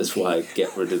little monkey. That's why I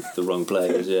get rid of the wrong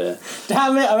players. Yeah.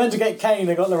 Damn it! I meant to get Kane.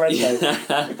 I got Llorente.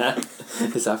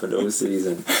 It's happened all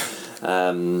season.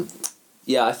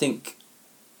 I think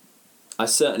I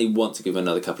certainly want to give him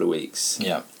another couple of weeks.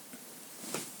 Yeah.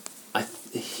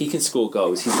 He can score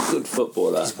goals. He's a good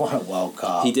footballer. He's won a World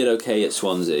Cup. He did okay at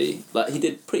Swansea. He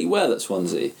did pretty well at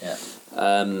Swansea. Yeah.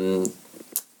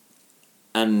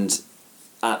 And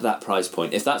at that price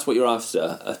point, if that's what you're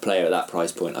after, a player at that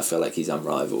price point, I feel like he's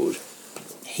unrivaled.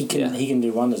 He can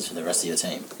do wonders for the rest of your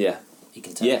team. Yeah. He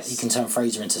can turn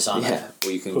Fraser into Son. Yeah.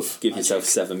 Or you can give yourself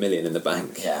 7 million in the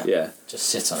bank. Yeah. Yeah. Just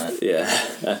sit on it.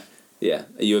 Yeah. Yeah.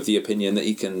 Are you of the opinion that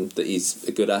he's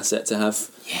a good asset to have?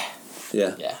 Yeah.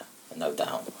 Yeah. Yeah. No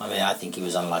doubt. I mean, I think he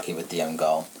was unlucky with the own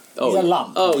goal. Oh, he's a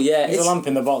lump. Oh, yeah. He's a lump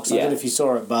in the box. I Yeah. don't know if you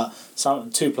saw it, but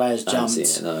 2 players jumped. I haven't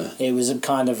seen it, no. It was a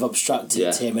kind of obstructed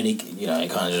Yeah. him, and he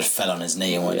kind of just fell on his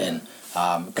knee and went in.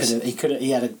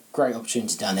 He had a great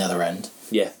opportunity down the other end.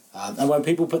 Yeah. And when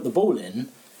people put the ball in,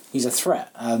 he's a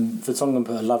threat. Vertonghen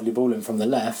put a lovely ball in from the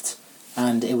left,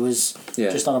 and it was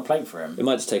just on a plate for him. It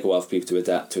might just take a while for people to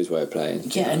adapt to his way of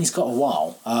playing. Yeah, and he's got a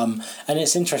while. And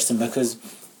it's interesting because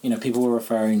people were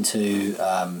referring to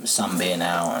Son being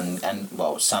out and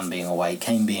Son being away,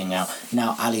 Kane being out.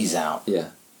 Now Ali's out.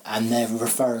 Yeah. And they're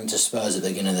referring to Spurs at the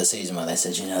beginning of the season where they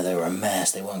said, they were a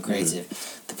mess, they weren't creative.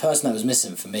 The person that was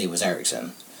missing for me was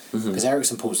Eriksen. Because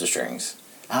Eriksen pulls the strings.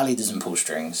 Ali doesn't pull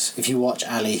strings. If you watch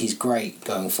Ali, he's great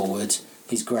going forward.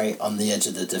 He's great on the edge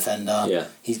of the defender. Yeah.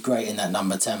 He's great in that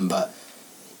number 10, but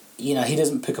he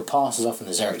doesn't pick a pass as often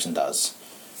as Eriksen does.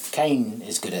 Kane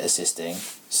is good at assisting.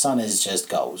 Son is just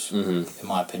goals, in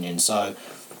my opinion. So,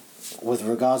 with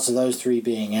regards to those 3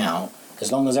 being out,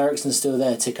 as long as Eriksen's still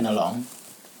there ticking along,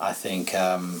 I think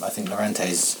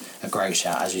Llorente's a great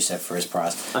shout, as you said, for his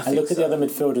price. And look at the other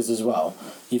midfielders as well.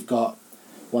 You've got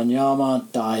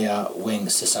Wanyama, Dyer,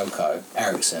 Winks, Sissoko,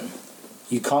 Eriksen.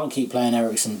 You can't keep playing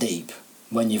Eriksen deep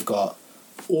when you've got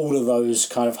all of those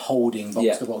kind of holding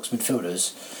box-to-box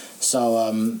midfielders. So,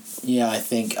 I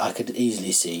think I could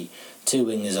easily see 2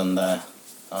 wingers on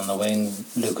the wing,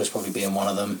 Lucas probably being one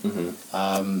of them,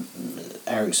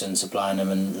 Eriksen supplying them,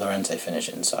 and Llorente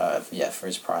finishing. So, for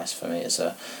his price, for me, it's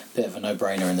a bit of a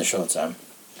no-brainer in the short term.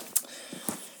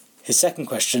 His second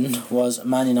question was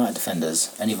Man United defenders.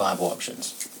 Any viable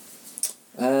options?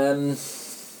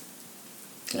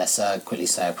 Let's quickly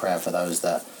say a prayer for those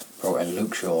that brought in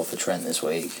Luke Shaw for Trent this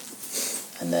week,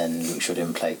 and then Luke Shaw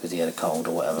didn't play because he had a cold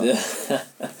or whatever.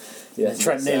 Yeah,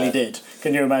 Trent nearly did.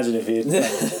 Can you imagine if he had played?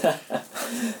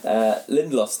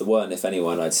 Lindelof's the one, if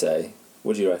anyone, I'd say.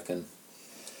 What do you reckon?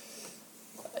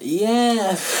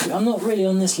 Yeah, I'm not really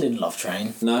on this Lindelof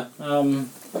train. No?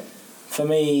 For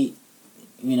me,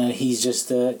 he's just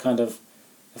a kind of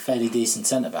a fairly decent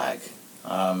centre-back.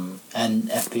 And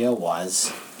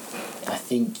FPL-wise, I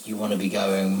think you want to be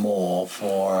going more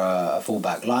for a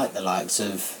full-back like the likes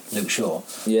of Luke Shaw.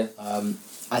 Yeah.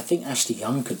 I think Ashley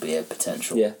Young could be a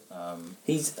potential. Yeah.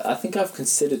 I think I've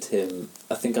considered him.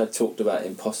 I think I talked about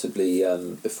him possibly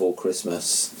before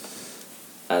Christmas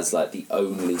as like the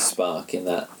only spark in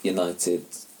that United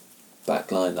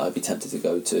back line that I'd be tempted to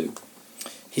go to.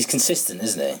 He's consistent,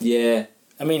 isn't he? Yeah.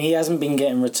 I mean, he hasn't been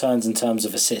getting returns in terms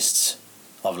of assists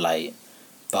of late,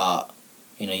 but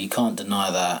you can't deny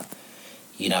that.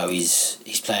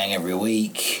 He's playing every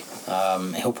week.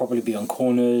 He'll probably be on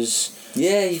corners.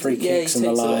 Yeah, free kicks he takes and the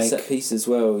a lot of like. set piece as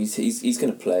well. He's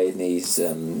going to play, and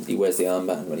he wears the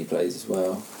armband when he plays as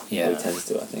well. Yeah, or he tends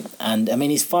to, I think. And I mean,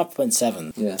 he's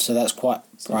 5.7. Yeah, so that's quite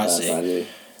pricey. Value.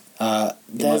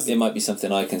 It might be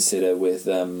something I consider with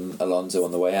Alonso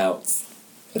on the way out.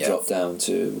 A drop down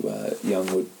to Young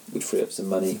would free up some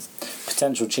money.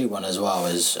 Potential cheap one as well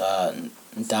is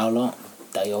Dalot.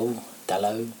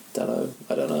 Dalot.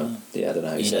 I don't know. Yeah, I don't know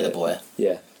how you know the boy.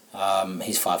 Yeah.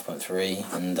 He's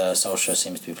 5.3, and Solskjaer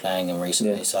seems to be playing him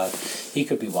recently, so he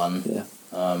could be one. Yeah.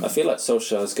 I feel like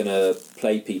Solskjaer's going to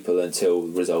play people until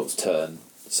results turn.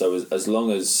 So as long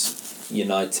as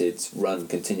United's run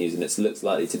continues, and it looks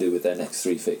likely to do with their next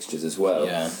 3 fixtures as well,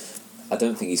 I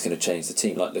don't think he's going to change the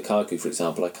team. Like Lukaku, for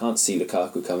example, I can't see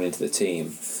Lukaku coming into the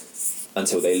team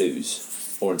until they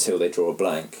lose or until they draw a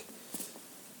blank.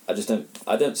 I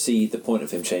don't see the point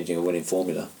of him changing a winning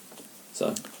formula.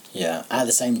 So yeah, at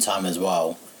the same time as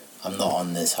well, I'm not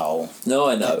on this whole. No,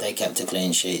 I know they kept a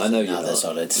clean sheet. I know now they're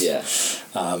solid. Yeah.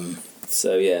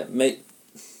 So yeah,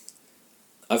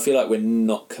 I feel like we're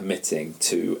not committing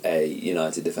to a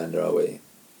United defender, are we?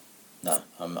 No,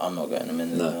 I'm not getting them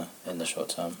in the short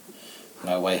term.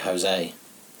 No way, Jose.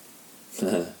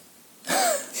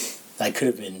 That could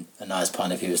have been a nice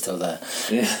pun if he was still there.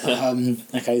 Yeah.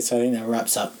 Okay, so I think that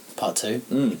wraps up part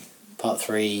 2. Part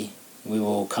 3, we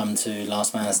will come to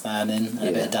Last Man Standing and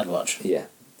a bit of Dad Watch. Yeah,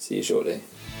 see you shortly.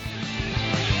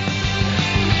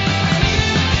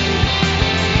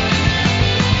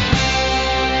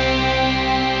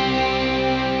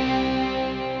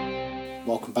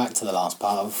 Welcome back to the last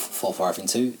part of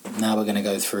 4-5-2. Now we're going to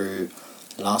go through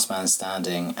Last Man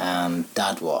Standing and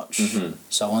Dad Watch. Mm-hmm.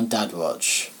 So on Dad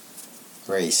Watch,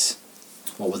 Reese,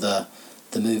 what were the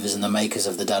movers and the makers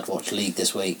of the Dad Watch League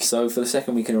this week? So for the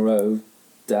second week in a row,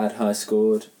 Dad high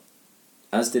scored,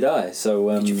 as did I. So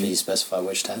could you please specify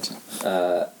which dad?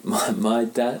 My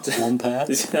dad. One pair.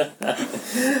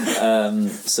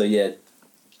 So yeah,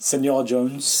 Senor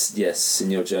Jones. Yes,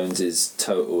 Senor Jones's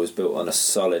total was built on a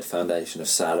solid foundation of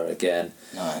Salah again.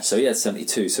 Nice. So he had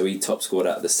 72. So he top scored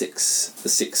out of the six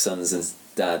sons and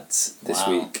dads this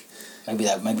week.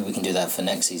 Maybe we can do that for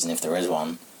next season if there is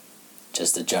one.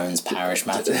 Just the Jones Parish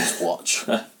Matthews Watch.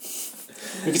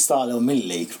 We could start a little mini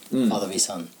league, Father v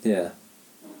Son. Yeah.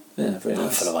 Yeah, very nice.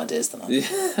 I'm full of ideas tonight.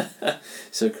 Yeah.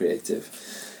 So creative.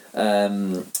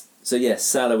 So yes,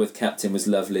 Salah with captain was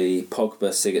lovely. Pogba,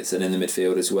 Sigurdsson in the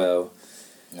midfield as well.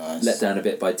 Nice. Let down a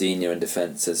bit by Digne in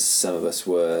defence, as some of us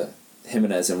were.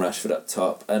 Jimenez and Rashford up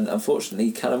top, and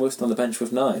unfortunately Callum Wilson on the bench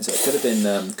with 9. So it could have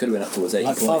been up towards 8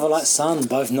 like points. father, like son,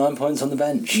 both 9 points on the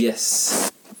bench.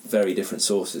 Yes, very different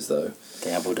sources though.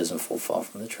 The apple doesn't fall far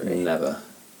from the tree. Never.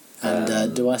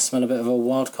 And do I smell a bit of a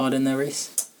wild card in there, Reese?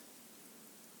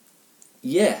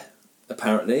 Yeah,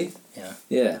 apparently. Yeah.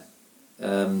 Yeah.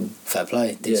 Fair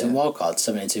play. Decent wild card.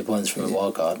 72 points from a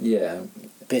wild card. Yeah.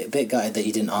 Bit gutted that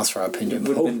you didn't ask for our opinion. It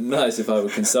would have been nice if I were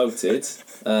consulted.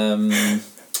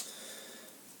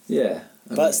 Yeah.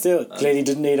 But still, clearly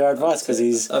didn't need our advice because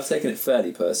he's... I've taken it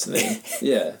fairly personally.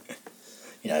 Yeah.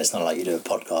 It's not like you do a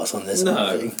podcast on this.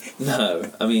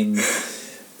 No. I mean,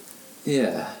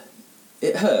 yeah.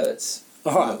 It hurts.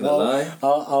 All right, well,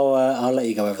 I'll let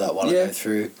you go over that while I go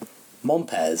through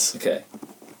Montpez. Okay.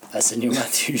 That's in your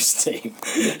Matthews team.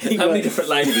 How many different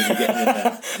languages are you getting in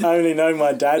there? I only know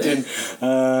my dad in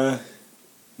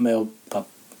Melpai.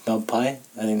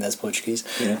 I think that's Portuguese.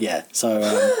 Yeah. So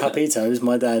Papitos,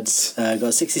 my dad's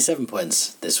got 67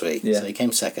 points this week. Yeah. So he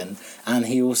came second, and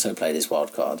he also played his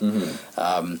wild card.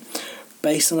 Mm-hmm.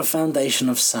 Based on a foundation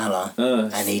of Salah,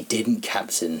 and he didn't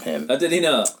captain him. Oh, did he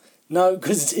not? No,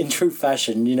 because in true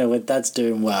fashion, when Dad's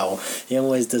doing well, he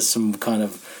always does some kind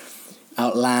of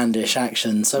outlandish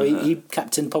action. So he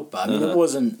captained Pogba. I mean,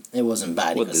 it wasn't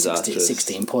bad. He got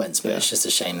 16 points, but it's just a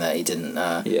shame that he didn't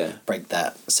break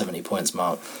that 70 points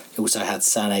mark. He also had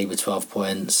Sané with 12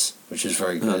 points, which was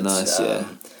very good. Oh, nice,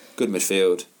 good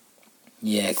midfield.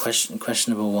 Yeah,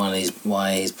 questionable one is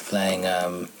why he's playing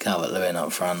Calvert-Lewin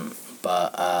up front,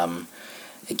 but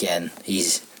again,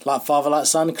 he's like father, like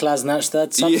son. Kolasinac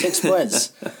third, 6 points.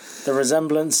 The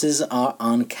resemblances are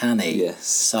uncanny. Yes.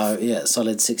 So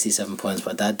solid 67 points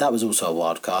by Dad. That was also a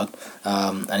wild card,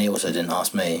 and he also didn't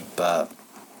ask me, but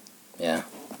yeah,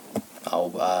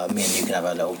 me and you can have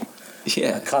a little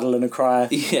cuddle and a cry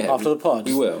after the pod.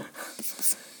 We will.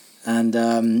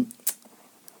 And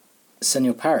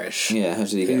Senor Parish, how did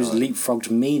he get who's on?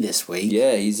 leapfrogged me this week.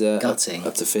 Yeah, he's gutting.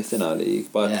 up to 5th in our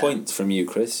league by a point from you,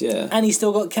 Chris. Yeah, and he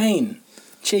still got Kane.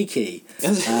 Cheeky.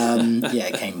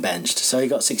 Kane benched, so he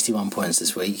got 61 points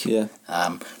this week. Yeah,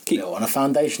 built on a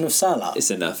foundation of Salah. It's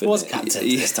enough. Was captain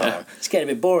this time. It's getting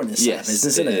a bit boring this business,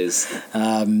 isn't it? It is.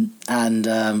 I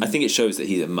think it shows that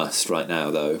he's a must right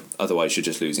now, though. Otherwise, you're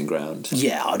just losing ground.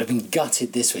 Yeah, I'd have been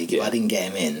gutted this week if I didn't get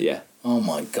him in. Yeah. Oh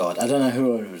my God, I don't know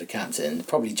who I would have captained.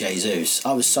 Probably Jesus.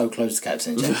 I was so close to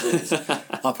captaining Jesus.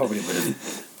 I probably would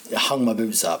have hung my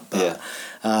boots up. But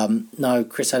no,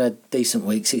 Chris had a decent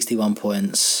week, 61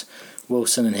 points.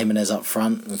 Wilson and Jimenez up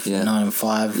front with 9 and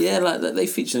 5. Yeah, like they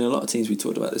feature in a lot of teams we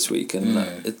talked about this week,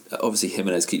 and obviously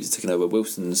Jimenez keeps ticking over.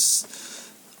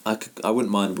 Wilson's, I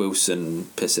wouldn't mind Wilson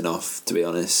pissing off, to be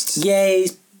honest. Yeah,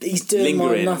 he's doing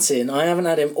Lingering. my nutting. I haven't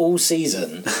had him all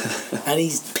season, and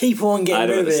he's people on getting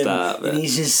rid of him, and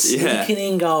he's just sneaking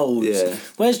in goals. Yeah.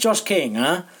 Where's Josh King,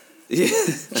 huh? Yeah.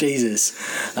 Jesus.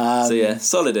 So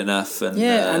solid enough, and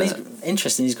and he's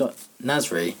interesting. He's got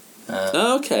Nasri.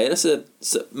 Okay, that's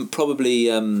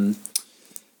probably.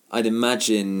 I'd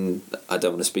imagine. I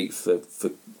don't want to speak for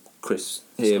Chris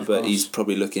here, but he's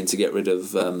probably looking to get rid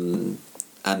of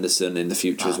Anderson in the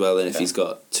future as well. And if he's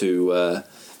got two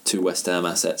West Ham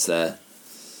assets there,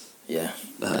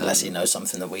 unless he knows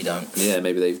something that we don't. Yeah,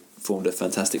 maybe they've formed a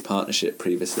fantastic partnership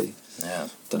previously. Yeah,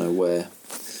 don't know where.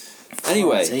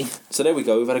 Anyway, Alrighty. So there we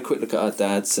go. We've had a quick look at our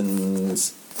dads, and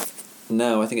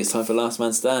now I think it's time for Last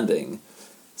Man Standing.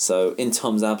 So in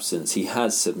Tom's absence, he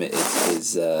has submitted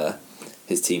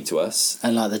his team to us.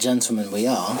 And like the gentleman we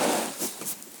are,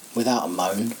 without a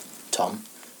moan, Tom,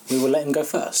 we will let him go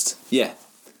first. Yeah.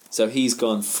 So he's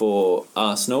gone for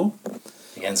Arsenal.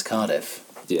 Against Cardiff.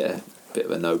 Yeah, bit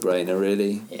of a no-brainer,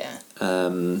 really. Yeah.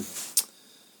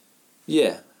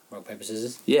 Yeah. Rock, paper,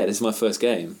 scissors? Yeah, this is my first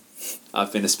game.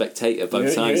 I've been a spectator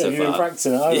both times so far. You've been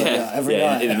practicing every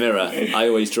night. In the mirror. I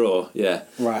always draw,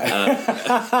 Right.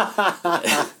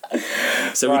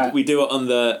 So we do it on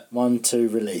the... 1, 2,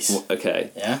 release.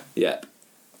 Okay. Yeah? Yep.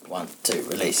 1, 2,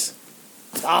 release.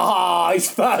 His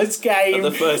first game,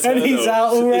 the first and he's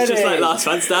out already. It's just like Last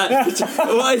Man Standing.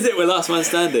 Why is it with Last Man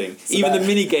Standing? Even the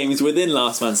mini games within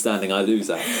Last Man Standing, I lose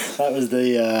at. That was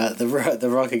the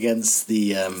rock against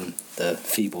the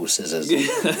feeble scissors.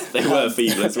 They were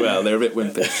feeble as well. They were a bit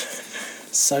wimpy.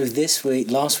 So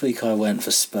last week I went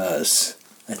for Spurs,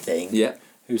 I think. Yeah.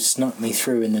 Who snuck me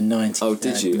through in the 90th. Oh,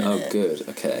 did you? minute. Oh, good.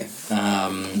 Okay.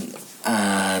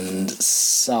 And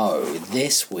so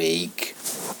this week,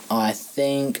 I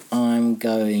think I'm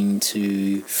going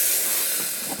to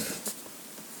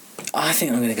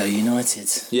go United.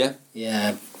 Yeah?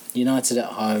 Yeah, United at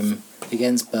home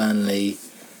against Burnley,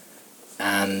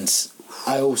 and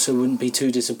I also wouldn't be too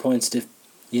disappointed if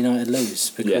United lose,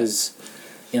 because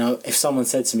if someone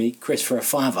said to me, Chris, for a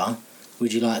 £5,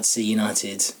 would you like to see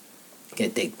United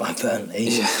get digged by Burnley?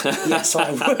 Yes,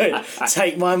 I would.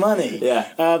 Take my money. Yeah.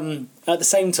 At the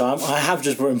same time, I have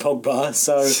just brought in Pogba,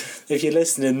 so if you're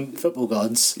listening, football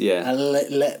gods,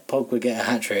 let Pogba get a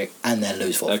hat-trick and then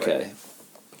lose 4-3. Okay.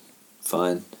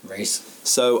 Fine. Reece.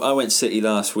 So I went City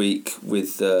last week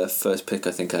with the first pick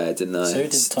I think I had, didn't I?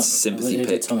 So Sympathy who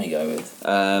pick. did Tommy go with?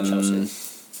 Chelsea.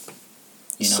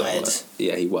 United.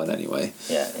 He won anyway.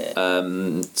 Yeah.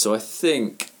 So I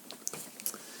think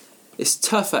it's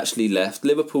tough actually left.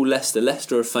 Liverpool, Leicester.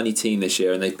 Leicester are a funny team this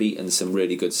year and they've beaten some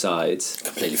really good sides.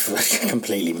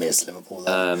 Completely missed Liverpool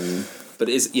though. But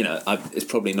it is, it's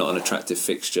probably not an attractive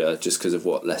fixture just because of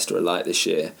what Leicester are like this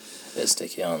year. A bit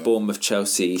sticky on. Bournemouth,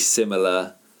 Chelsea,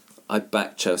 similar. I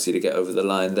backed Chelsea to get over the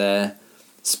line there.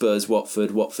 Spurs,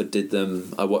 Watford. Watford did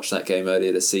them. I watched that game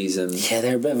earlier this season. Yeah,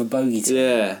 they're a bit of a bogey team.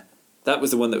 Yeah. That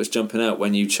was the one that was jumping out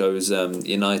when you chose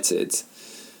United.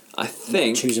 I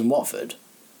think... Not choosing Watford?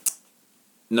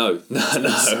 No.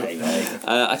 Say,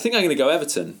 I think I'm going to go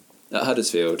Everton at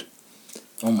Huddersfield.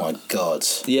 Oh my God.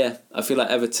 Yeah, I feel like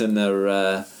Everton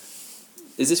are...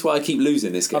 is this why I keep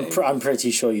losing this game? I'm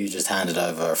pretty sure you just handed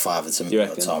over a 5 to me,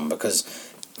 Tom, because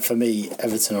for me,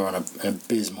 Everton are on an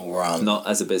abysmal run. Not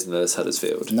as abysmal as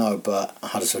Huddersfield. No, but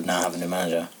Huddersfield now have a new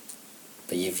manager.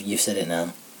 But you've said it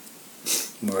now.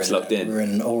 It's locked in. We're in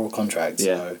an oral contract,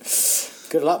 so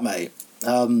good luck, mate.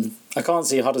 I can't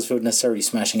see Huddersfield necessarily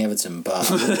smashing Everton,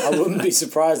 but I wouldn't be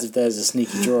surprised if there's a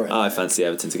sneaky draw in I fancy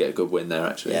Everton to get a good win there,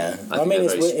 actually. Yeah. I mean,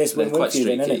 it's they're win-win quite for you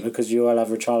then, isn't streaky. it? Because you'll have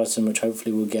Richarlison, which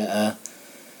hopefully will get a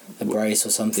brace or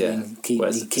something. Yeah.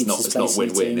 Whereas He keeps it's not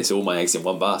win-win, it's all my eggs in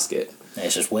one basket. Yeah,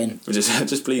 it's just win.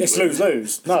 Just please It's win.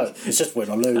 lose-lose. No, it's just win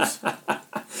or lose.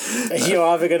 You're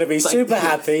either going to be super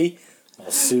happy or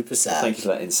super sad. Thank you for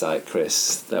that insight,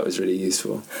 Chris. That was really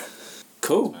useful.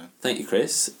 Cool. Thank you,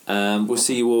 Chris. We'll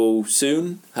see you all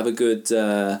soon. Have a good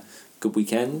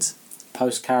weekend.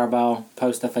 Post Carabao,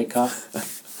 post FA Cup.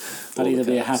 I'll either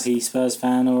be a happy Spurs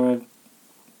fan or a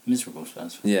miserable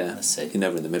Spurs fan. Yeah. Let's see. You're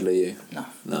never in the middle, are you? No.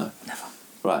 No. Never.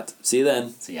 Right. See you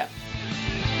then. So yeah.